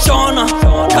kibiriti, chona.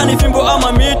 Kani fimbo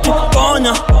ama miti,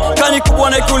 ponya. Kani kubwa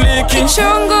na ikuliki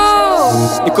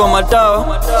Chungu iko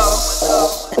madao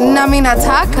nami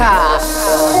nataka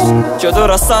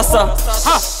chodora sasa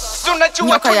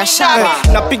nyoka ya shaba.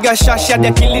 Napiga shashi hadi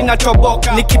akili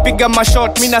natoboka, nikipiga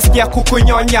mashot mi nasikia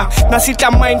kukunyonya, na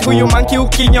sita mind huyu manki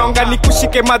ukinyonga,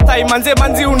 nikushike mathai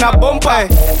manzi una bomba.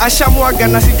 Ashamwaga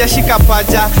na sijashika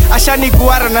paja,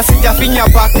 ashaniguara na sijafinya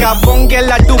baka, bonge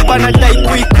la dupa na dai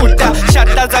kuikuta,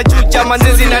 shata za juja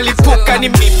manzi zinalipuka, ni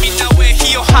mimi nawe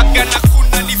hiyo haga na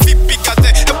kuna ni vipi kadhe,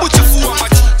 hebu chafua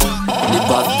machupa. Ni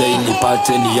birthday ni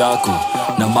party yako,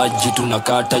 na maji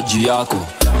tunakata juu yako,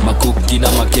 makuki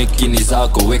na makeki ni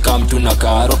zako, weka mtu na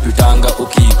karo pitanga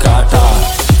ukikata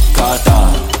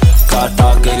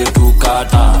kata kere tu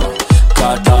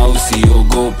kata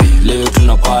usiogope, leo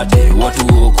tunapate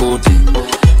watu okote,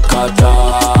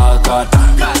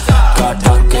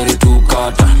 kata kere tu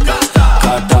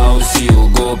kata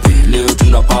usiogope, leo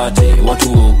tunapate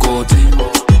watu okote.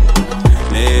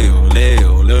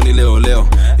 Leo ni leo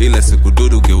ile siku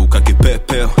dudu geuka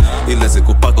kipepeo, ile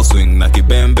siku pako swing na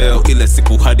kibembeo, ile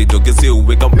siku hadi dogezi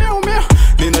uweka meow meow,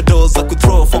 nina doza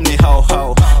kuthrow from ni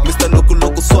how Mr.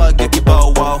 Loku swag ya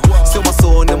kibao wow, sio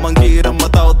masone mangira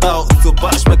madao so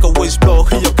bash make a wish blow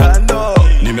hiyo kando.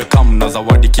 Nimekam na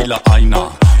zawadi kila aina,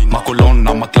 makolon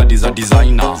na makladi za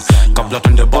designer, kabla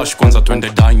twende bash kwanza twende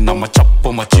dina,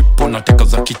 machipo na teka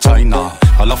za kichina,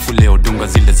 alafu leo dunga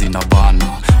zile zinabana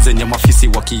zenye mafisi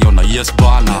wakiona yes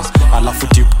bana, alafu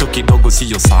tiktok kidogo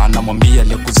siyo sana, mwambie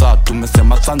aliyekuzaa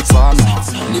tumesema sana.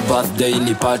 Ni birthday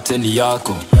ni party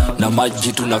yako, na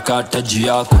maji tunakata juu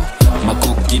yako,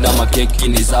 makuki na makeki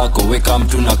ni zako, weka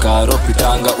mtu na karo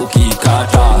pitanga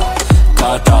ukikata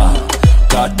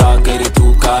kere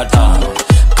tu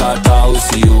kata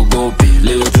usiogope,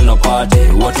 leo tunapate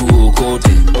watu okote,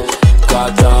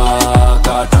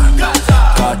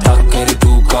 kata kere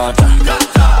tu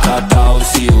kata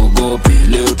usiogope,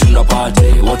 leo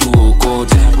tunapate watu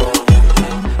okote.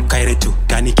 Kaire tu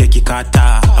gani keki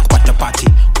kata, akupata pati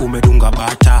umedunga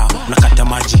bata, unakata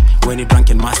maji weni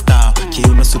drunken master,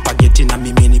 kiuno spaghetti na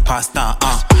mimi ni pasta.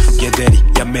 Gederi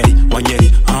ya Mary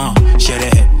Wanyeri,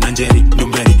 sherehe na njeri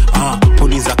ndumberi,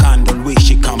 puliza candle wish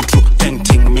she come true,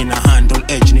 ting mina handle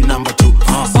edge ni number 2.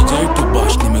 Sijaitu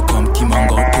bash nimekam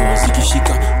kimangoto,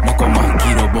 zikishika na kwa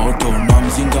makiroboto, na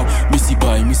mzinga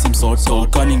misibai misimsoto,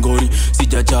 kaningori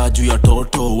sijajaa juu ya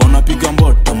toto, wanapiga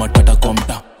mboto matata kwa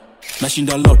mta,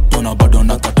 nashinda loto na bado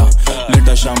nakata,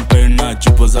 leta champagne na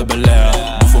chupo za belea,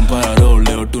 bufompara roll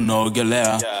leo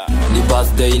tunaogelea. Ni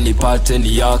birthday ni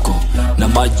party yako, na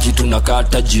maji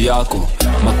tunakata juu yako,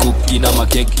 makuki na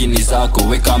makeki ni zako,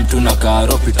 weka mtu na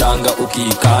karo pitanga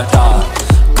ukikata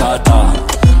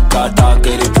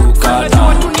kere tu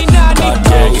kata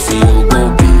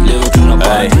usiogope, leo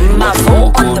tunapate watu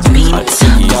okote,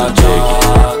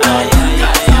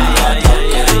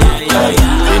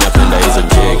 Ninapenda hizo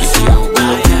jegi,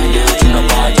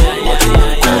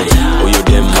 huyo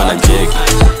dem mana jegi,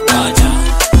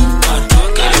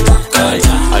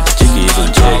 aticheki hizo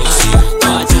jegi,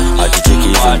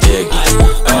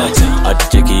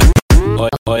 aticheki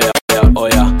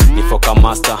oya nifoka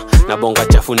master, na bonga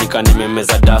chafu nika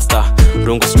nimemeza dasta,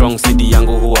 rungu strong CD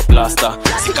yangu huwa plaster,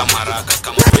 sika maraka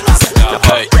kama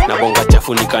na bonga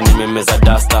chafu nika nimemeza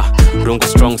dasta, rungu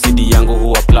strong CD yangu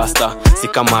huwa plaster,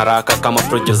 sika maraka kama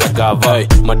projo za gava,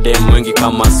 madem wengi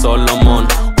kama Solomon,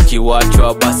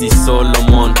 ukiwachwa basi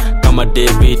Solomon, kama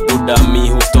David Budami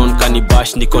Houston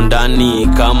kanibash niko ndani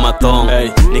kama thong,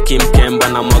 nikimkemba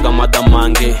na mwaga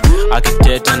madamange,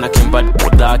 akiteta na kemba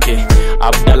dake,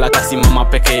 Abdalla kasimama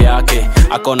peke yake,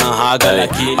 akona haga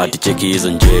lakini aticheki hizo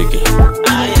njegi,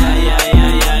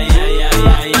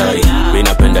 mimi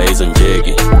napenda hizo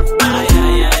njegi,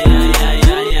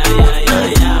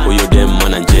 huyo dem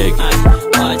mana njegi,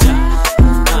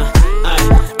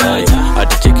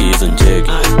 aticheki hizo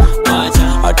njegi,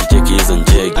 aticheki hizo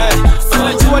njegi,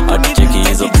 aticheki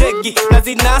hizo jegi, na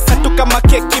zinasa tu kama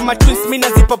keki, matwins mina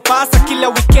zipapasa kila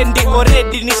weekendi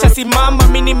already, nishasimama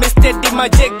mimi nimesteady,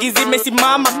 majegi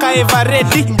zimesimama kaeva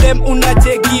ready, dem una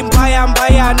jegi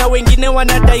mbaya, na wengine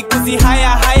wanadai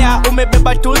haya,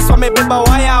 umebeba tools wamebeba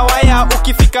waya,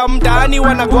 ukifika mtaani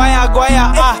wanagwaya,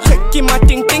 cheki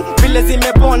mating vile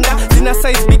zimebonda, zina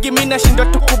size bigi mina shindwa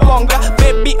tukubonga,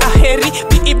 baby aheri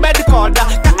be bad koda,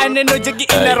 ka aneno jegi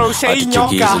inarosha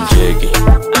inyoka,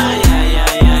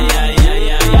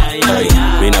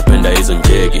 mimi napenda hizo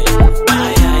njegi,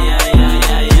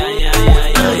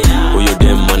 huyo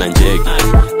dem mana njegi,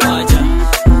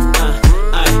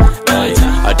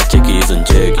 aticheki hizo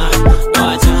njegi,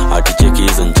 aticheki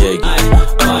hizo njegi,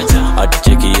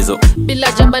 aticheki hizo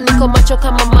bila jamba niko macho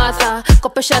kama Martha,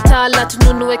 kope washa tala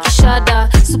tununue kishada,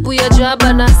 supu ya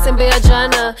jaba na sembe ya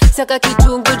jana, siaka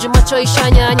kitungu jumacho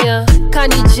ishanyanya,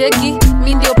 kani jegi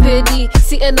mi ndio pedi,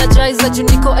 si energizer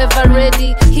juniko ever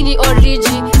ready, hii ni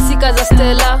origi sika za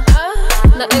Stella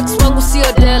na ex wangu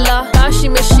sio Dela, bashi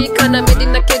meshika na medi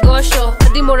na kegosho,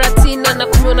 hadi Moratina na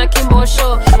kunywa na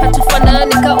kimosho,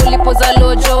 hatufanani ka ulipoza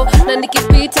lojo, na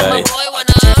nikipita maboy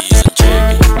wana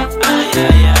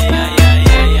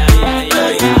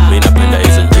mi napenda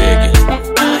hizo njege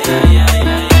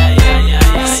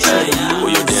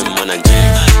huyo dem ana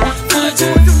njege.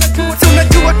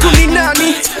 Tunajua tu ni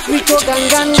nani Rico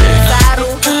Gangan Saru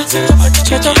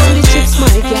Catch up on the chips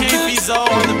my girl.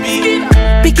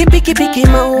 Picky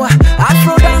Maua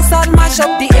Afro dance and mash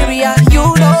up the area.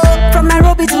 You know from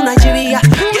Nairobi to Nigeria.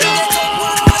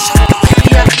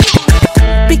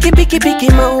 Picky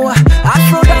Maua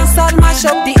Afro dance and mash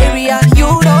up the area.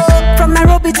 You know from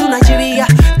Nairobi to Nigeria.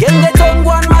 Get the tongue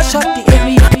one mash up the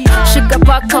area. Shika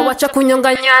paka wacha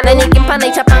kunyonga nyana, nikimpana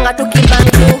ichapanga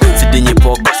tukibantu. Sidinyi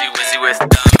poko siwezi west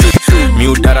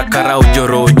miudara kara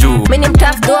ujoro juu. Mini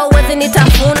mtafdua uwezi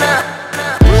nitafuna.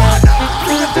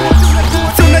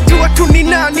 Tunajua tu ni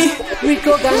nani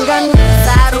Rico Gangan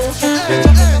Saru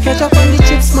Catch up on the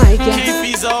chips my girl.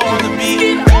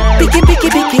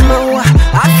 Picky Maua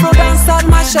Afro dance and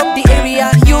mash up the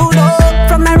area. You know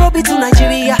from Nairobi to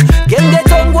Nigeria. Get the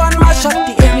tongue one mash up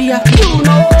the area. You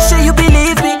know say you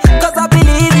believe me cause I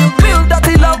believe you. Real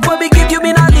dirty love when we give you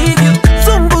me not leave you.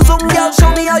 Zoom girl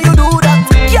show me how you do that.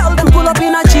 Girl them pull up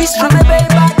in a G-string me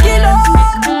baby kilo.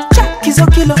 Check is a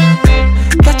kilo.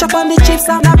 Catch up on the chips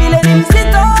and I be let him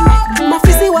sit up.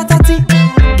 Mafisi watati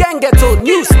gang get to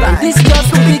new style. This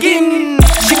just to begin.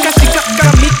 Shika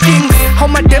kama meetings.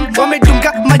 Homa dem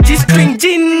wamedunga G-string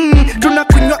gin.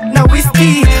 Tunakunywa na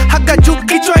whisky. Haga juu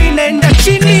kichwa inaenda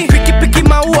chini. Piki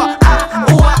maua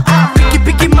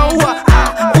Piki maua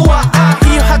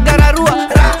hiyo hagararua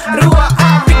rua.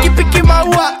 Piki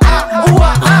maua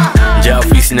nja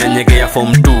ofisi na nyege ya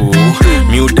form 2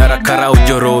 miudara kara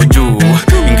ujoro juu.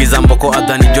 Ingiza mboko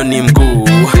adhani Johnny mkuu.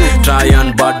 Try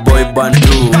and bad boy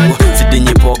bandu.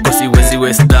 Sidinyi poko siwezi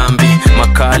west dambi.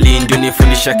 Makali ndio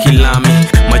nifundisha kilami.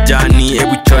 Majani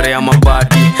ebu chorea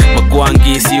mabati.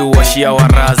 Magwangi si uwashia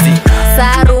warazi.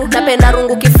 Saru napenda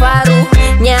rungu kifaru.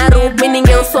 Nyaru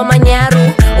mininge usoma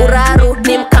nyaru. Uraru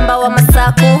ni mkamba wa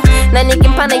masaku, na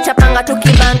nikimpana ichapanga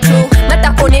tukibantu.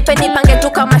 Nataka unipe nipange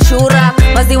tu kama shura.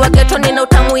 Maziwa geto nina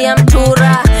utamu ya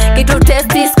mtura. Kitu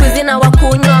testi squeeze na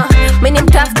wakunywa. Mini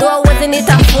mtafdua uwezi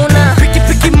nitafuna.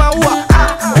 Piki maua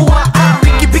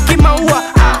Piki maua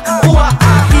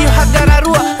hiyo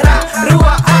hagararua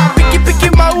rua. Piki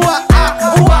maua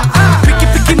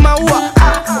Piki maua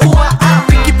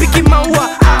Piki maua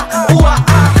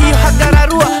hiyo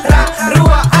hagararua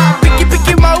rua.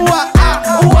 Piki maua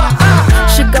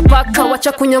Shika paka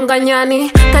wacha kunyonga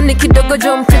nyani, kani kidogo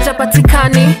jo mteja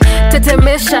patikani.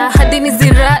 Tetemesha hadi ni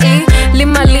zirai,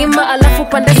 lima alafu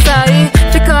pande sai.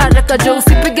 Fika haraka jo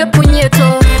usipige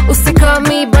punyeto,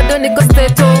 usikami bado niko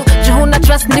steto. Juhuna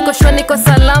trust niko shwa niko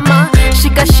salama,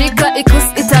 shika ikus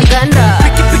itaganda.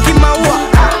 Piki maua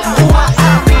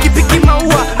Piki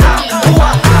maua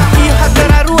hiyo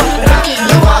hagararua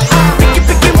rua.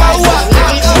 Piki maua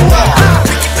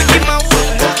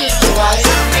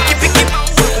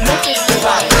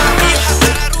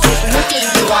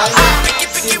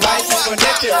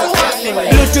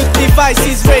Bluetooth device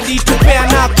is ready to pair.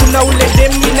 Na kuna ule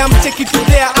demi na mcheki to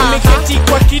there. Ameketi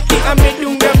kwa kiti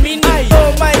amedunga mini.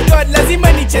 Oh my god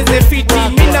lazima nicheze fiti.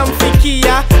 Mina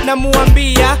mfikia na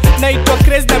muambia naitwa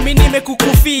Craze na mimi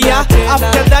nimekukufia.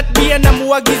 After that pia na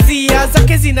muagizia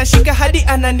zake zinashika hadi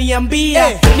ananiambia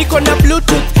niko na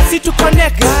Bluetooth si tu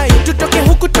connect. Tutoke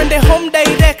huku twende home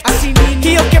direct.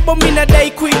 Hiyo kebo mina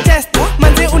dai kuitest.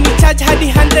 Manze unicharge hadi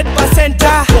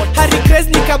 100%. Harry Craze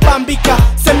nikabambika.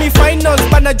 Semifinals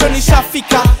bana Johnny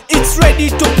shafika. It's ready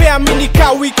to pair mini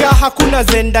kawika. Hakuna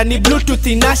zenda ni Bluetooth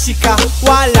inashika.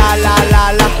 Wala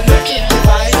la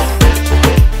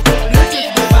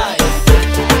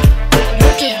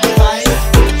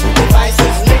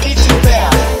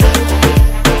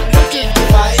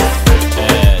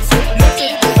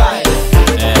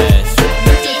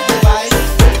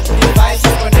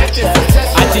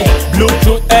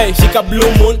Bluetooth, shika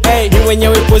blue moon, ni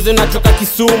wenyewe pozo natoka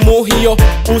Kisumu. Hiyo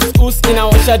us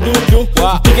inaosha dudu.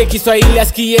 Pike Kiswahili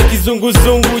asikie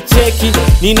kizunguzungu. Cheki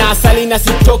nina asali na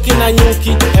sitoki na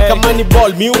nyuki. Kama ni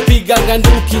ball mi upiga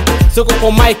ganduki. Soko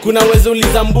kwa mic unaweza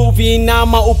uliza mbuvi.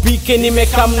 Inama upike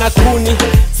nimekam na kuni.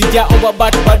 Sijaomba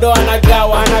but bado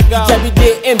anagawa. Kijabi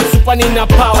DM super nina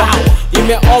power.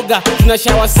 nimeoga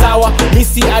tunashawa sawa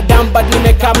misi Adam but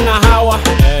nimekam na hawa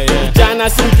jana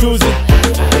si ujuzi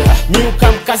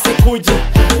miuka mkasi kuji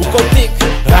uko thick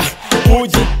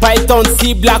uji Python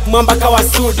C Black Mamba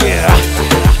Kawasudi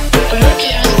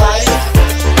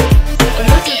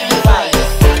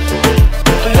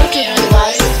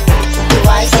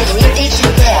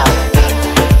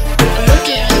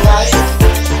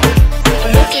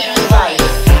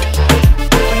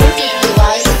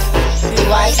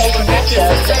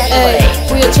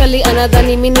Huyo chali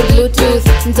anadhani mini bluetooth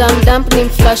mdamdamp ni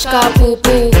mflash ka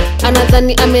pupu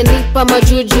anadhani amenipa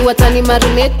majuju watani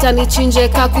marinate anichinje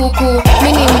kakuku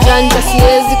mini mjanja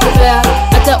siwezi kupea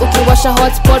hata ukiwasha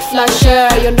hotspot flasher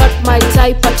you're not my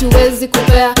type hatuwezi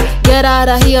kupea get out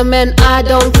of here man I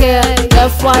don't care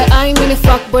FYI mini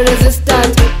fuckboy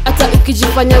resistant hata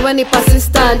ukijifanya weni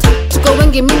persistent tuko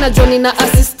wengi mina joni na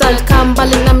assistant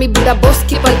kambali na mi buda boss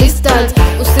keep a distance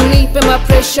usinipe ma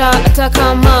pressure hata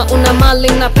kama una mali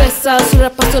na pesa sura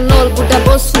personal buda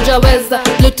boss hujaweza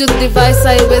bluetooth device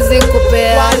haiwezi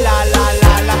kupea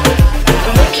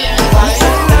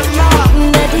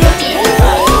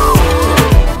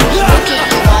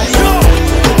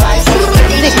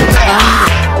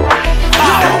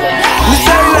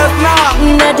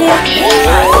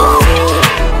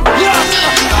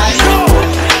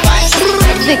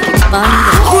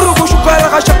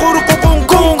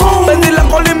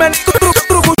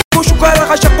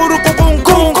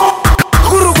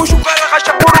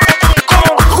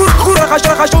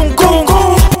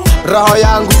Roho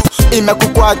yangu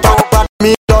imekukwata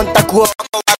mimi ndo nitakuwa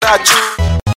wadachu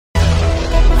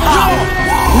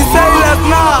ni silent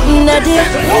na Nadia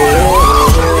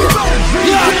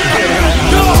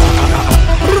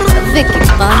Vicky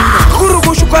Banda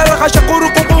Kurugu shukara kasha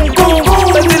kurugu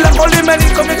kungu Bendila koli meni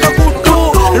komika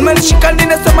kutu Ilmeni shikani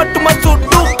nesema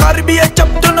tumasudu Karibia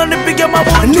chapto na nipige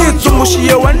mabutu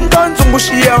Zungushie wendon,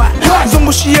 zungushie wa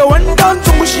Zungushie wendon,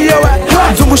 zungushie wa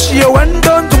Zungushie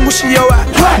wendon, zungushie wa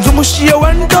Zungushie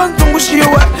wendon, zungushie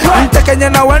wa Takanya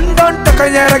na wendon,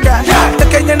 takanya raga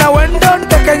Takanya na wendon,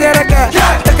 takanya raga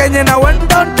Takanya na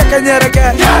wendon, takanya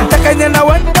raga Takanya na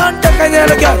wendon, takanya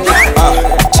raga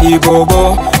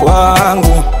Chibobo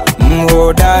wangu,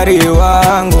 mhodari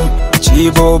wangu,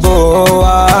 chibobo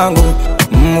wangu,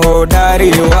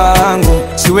 mhodari wangu.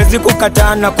 Siwezi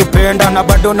kukatana kupenda na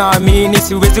bado naamini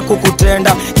siwezi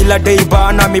kukutenda. Kila day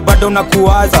bana mi bado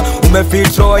nakuwaza,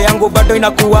 umefit roho yangu bado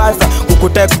inakuwaza.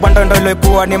 Kukutext banda ndo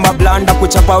ilikuwa ni mablanda,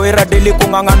 kuchapa wera daily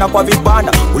kungangana kwa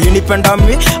vibanda. Ulinipenda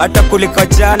mi hata kulika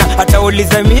jana, hata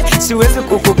ulize mi siwezi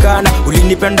kukukana.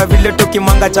 Ulinipenda vile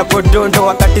tukimanga cha kodondo,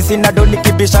 wakati sina doni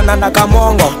kibishana na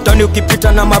kamongo. Toni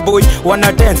ukipita na maboy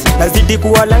wana dance, nazidi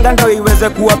kuwalenga ndo iweze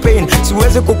kuwa pain.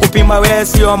 Siwezi kukupima wewe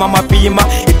sio mama pima,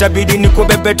 itabidi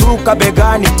nikubebe tu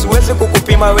kabegani. Siwezi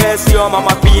kukupima wewe sio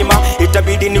mama pima,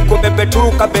 itabidi nikubebe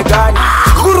tu kabegani.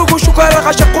 Kurugu shukara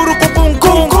kasha kurugu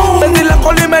kungu Bendila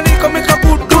koli meni komika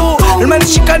kutu Ilmeni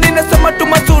shikani nesema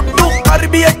tumasudu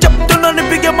Karibia chapto na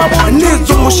nipige mabutu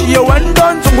Zungushie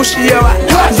wendon, zungushie wa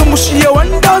Zungushie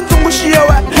wendon, zungushie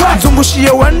wa Zungushie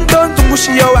wendon,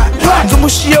 zungushie wa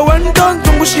Zungushie wendon,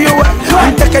 zungushie wa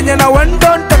Takanya na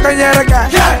wendon, takanya raga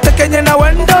Takanya na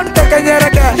wendon, takanya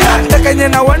raga Takanya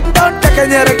na wendon,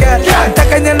 takanya raga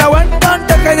Takanya na wendon,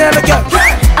 takanya raga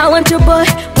I want your boy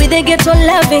with a ghetto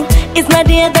loving. It's not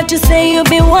the air that you say you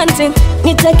be wanting.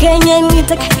 Nita Kenya,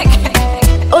 nita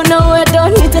oh no, I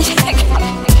don't need to.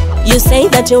 You say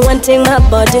that you're wanting my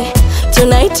body.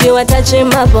 Tonight you are touching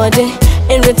my body.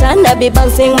 In return I be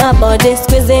bouncing my body,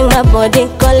 squeezing my body,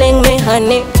 calling me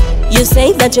honey. You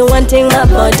say that you're wanting my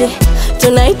body.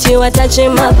 Tonight you are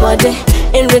touching my body.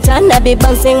 In return I be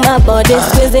bouncing my body,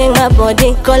 squeezing my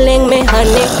body, calling me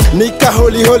honey. Nika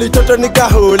holy holy toto nika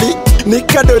holy,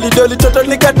 nika doli doli toto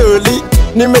nika doli.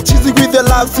 Nimechizi with the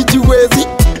love sijiwezi,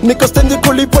 niko stendi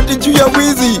kulipoti juu ya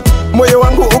wizi. Moyo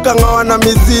wangu ukang'oa na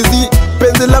mizizi,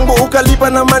 penzi langu ukalipa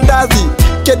na mandazi.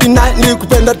 Kedi night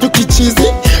nilikupenda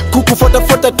tukichizi,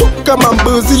 kukufuata tu kama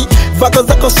mbuzi. Vako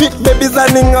zako sweet baby za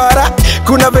ning'ora,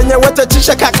 kuna venye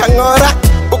watachisha kakang'ora.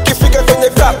 Ukifika kwenye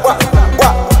club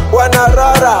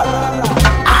wanarara.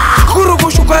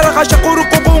 Kurugu shukara kasha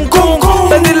kurugu kungu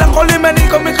Bendila koli meni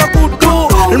komika kutu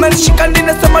Ilmeni shikani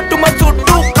nesema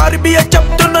tumasudu Karibia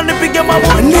chapto na nipige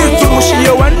mabutu Zungushie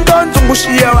wendon,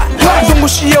 zungushie wa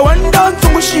Zungushie wendon,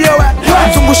 zungushie wa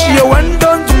Zungushie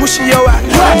wendon, zungushie wa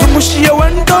Zungushie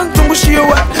wendon, zungushie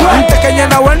wa Takanya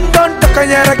na wendon,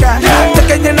 takanya raga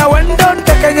Takanya na wendon,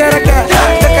 takanya raga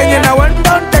Takanya na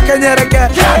wendon, takanya raga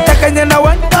Takanya na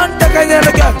wendon, takanya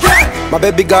raga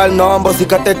mababy girl naomba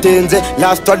usikate tenze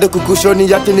last word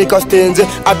kukushoni yati niko stenze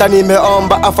hata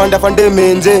nimeomba afande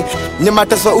menze ni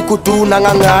mateso huku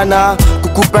tunang'ang'ana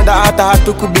kukupenda hata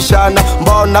hatukubishana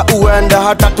mbona uende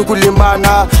hata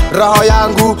tukulimana roho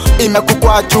yangu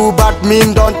imekukwachu but mi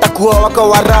ndo ntakuwa wako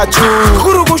warachu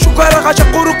kurugu shukara kasha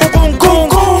kurugu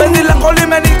kungkung penzi lango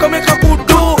limenikomeka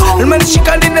kutu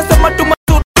limenishika linesema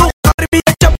tumatutu karibia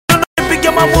chapno nipige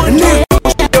mamutu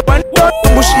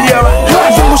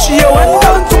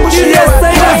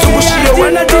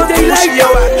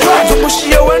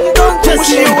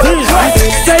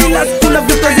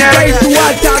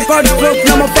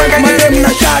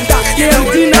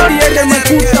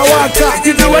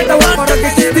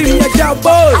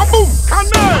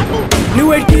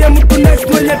niwetie mtu next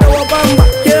mwenye tawabamba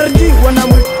KRG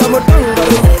wanamwita motanga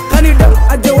kanida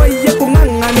ajawaiye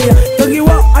kung'ang'ania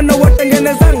togiwa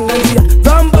anawatengenezanga njia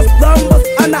zambas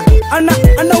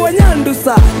ana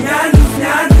wanyandusa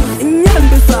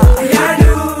nyandusa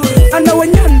ana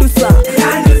wanyandusa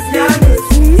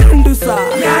nyandusa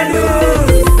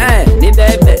ni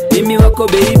bebe mimi wako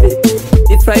baby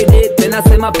it's Friday tena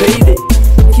sema payday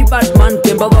kibatman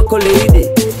kemba wako lady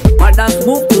madam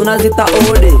move tunazita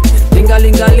ode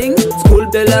lingalingaling school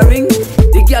bell a ring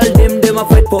the girl them a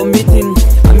fight for meeting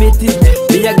a meeting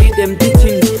me a give them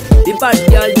teaching the bad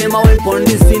girl them a went on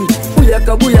this scene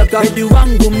buyaka hedi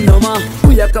wangu mnoma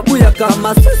buyaka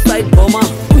ma suicide bomber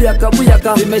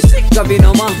buyaka vimeshika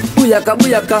vinoma buyaka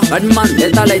bad man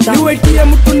leta niwetie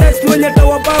mtu next mwenye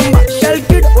tawabamba shell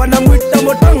kid wanamwita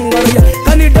motangaria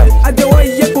kanida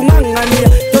ajawaiye kung'ang'ania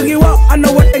togiwa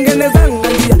anawatengenezanga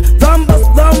njia zambas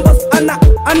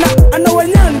ana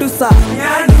wanyandusa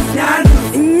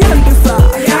nyandusa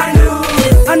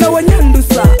ana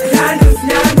wanyandusa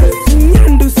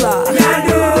nyandusa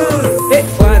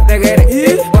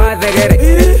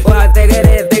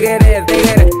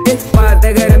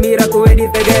wategere mira kuedi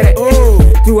tegere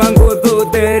tuango do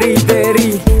teri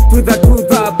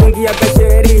tuza pungia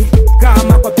kasheri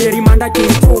kama kwa peri manda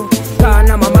chuchu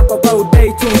kana mama kwa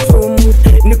udai chuchu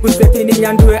nikuseti ni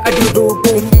nyandue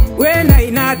aduduku wena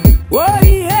inati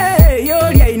oye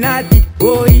yoria inati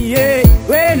oye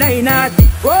wena inati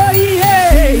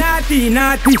oye inati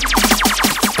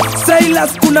Silas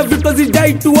kuna vitu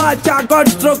zijai tuacha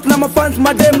Godstrokes na mafans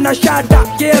madem na shada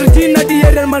KRG na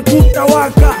DRL malkuta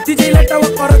waka DJ leta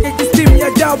wakoroge kistim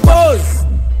ya jabos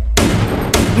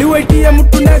niwetie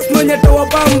mtu next mwenye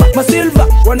tawabamba masilva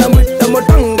wanamwita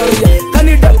motangaria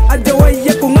kanida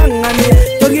ajawaiye kung'ang'ania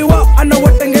togiwa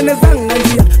anawatengenezanga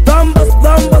njia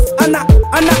zambas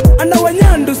ana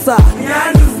wanyandusa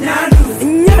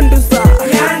nyandusa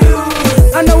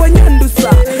ana wanyandusa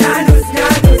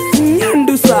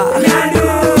nyandusa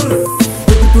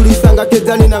tulisanga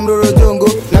kezani na mroro jongo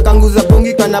na kanguza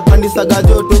pongi kanapandisa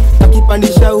gajoto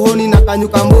nakipandisha uhoni na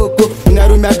kanyuka mboko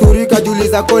inarumia turika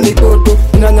juliza koni koto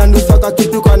inanyandusa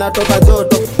kakitu kanatoka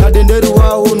joto na denderu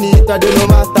wao niita deno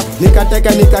master nikateka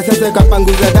nikasese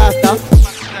kapanguza dasta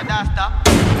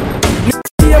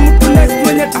mtu next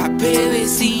mwenye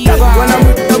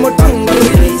wanamwita motanga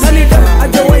kanida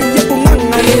ajawaiye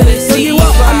kung'ang'ania togiwa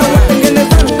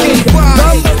anawatengenezanga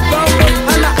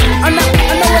ana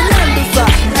wanyandusa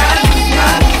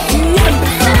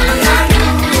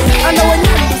ana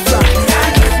wanyandusa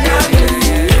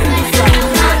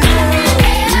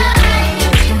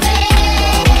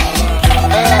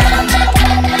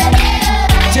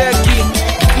cheki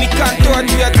nikantoa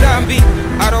juu ya dhambi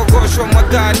arogoshwa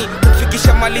mwadhani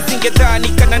fikisha mali zingedhani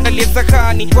kanandalia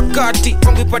zakani wakati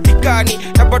kwangu ipatikani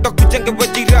na bado kujenge wa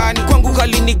jirani kwangu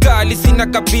hali ni gali sina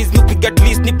kabiz nupiga at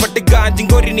least nipate ganji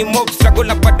ngori ni mob struggle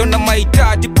na bado na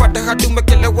mahitaji pata hadi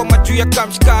umekelewa majuu ya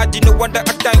kamshikaji no wonder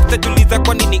at times tajuliza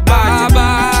kwa nini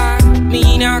baba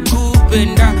mimi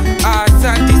nakupenda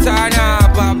asante sana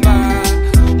baba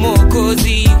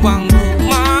mokozi wangu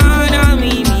maana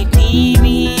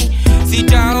mimi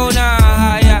sitaona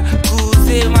haya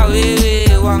kusema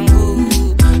wewe wangu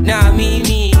na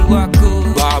mimi wako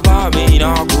baba mimi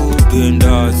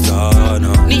nakupenda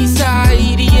sana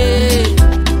nisaidie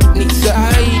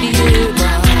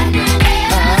baba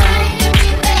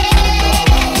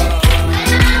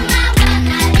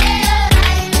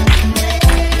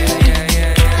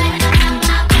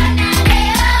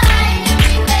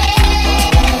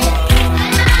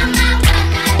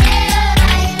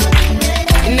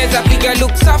neza piga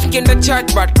look safi kenda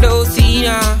chat but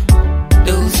dosina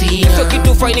so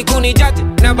kitu fine kuni judge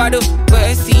na bado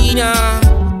wesina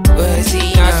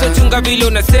so chunga chunga vile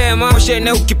unasema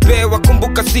moshene ukipewa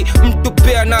kumbuka si mtu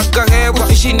pea na kahewa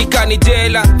usishinikani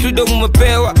jela freedom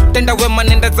umepewa tenda wema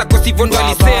nenda zako sivyo ndo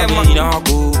alisema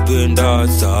ninakupenda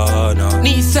sana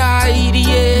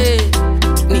nisaidie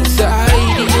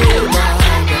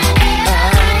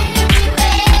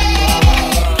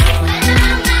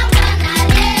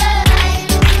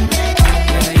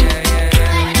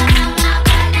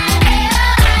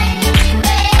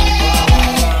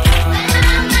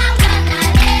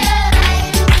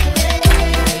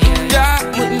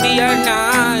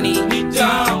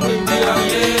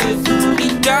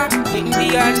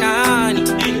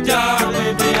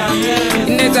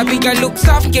Piga look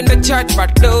soft in the chat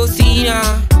but don't see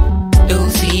na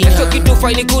so kitu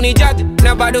fine kuni judge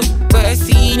na bado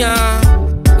wesina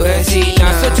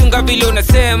so chunga vile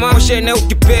unasema moshene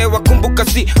ukipewa kumbuka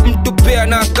si mtu pea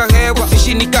na kahewa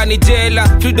usishinikani jela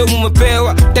freedom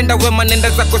umepewa tenda wema nenda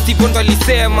zako sivyo ndo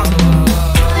alisema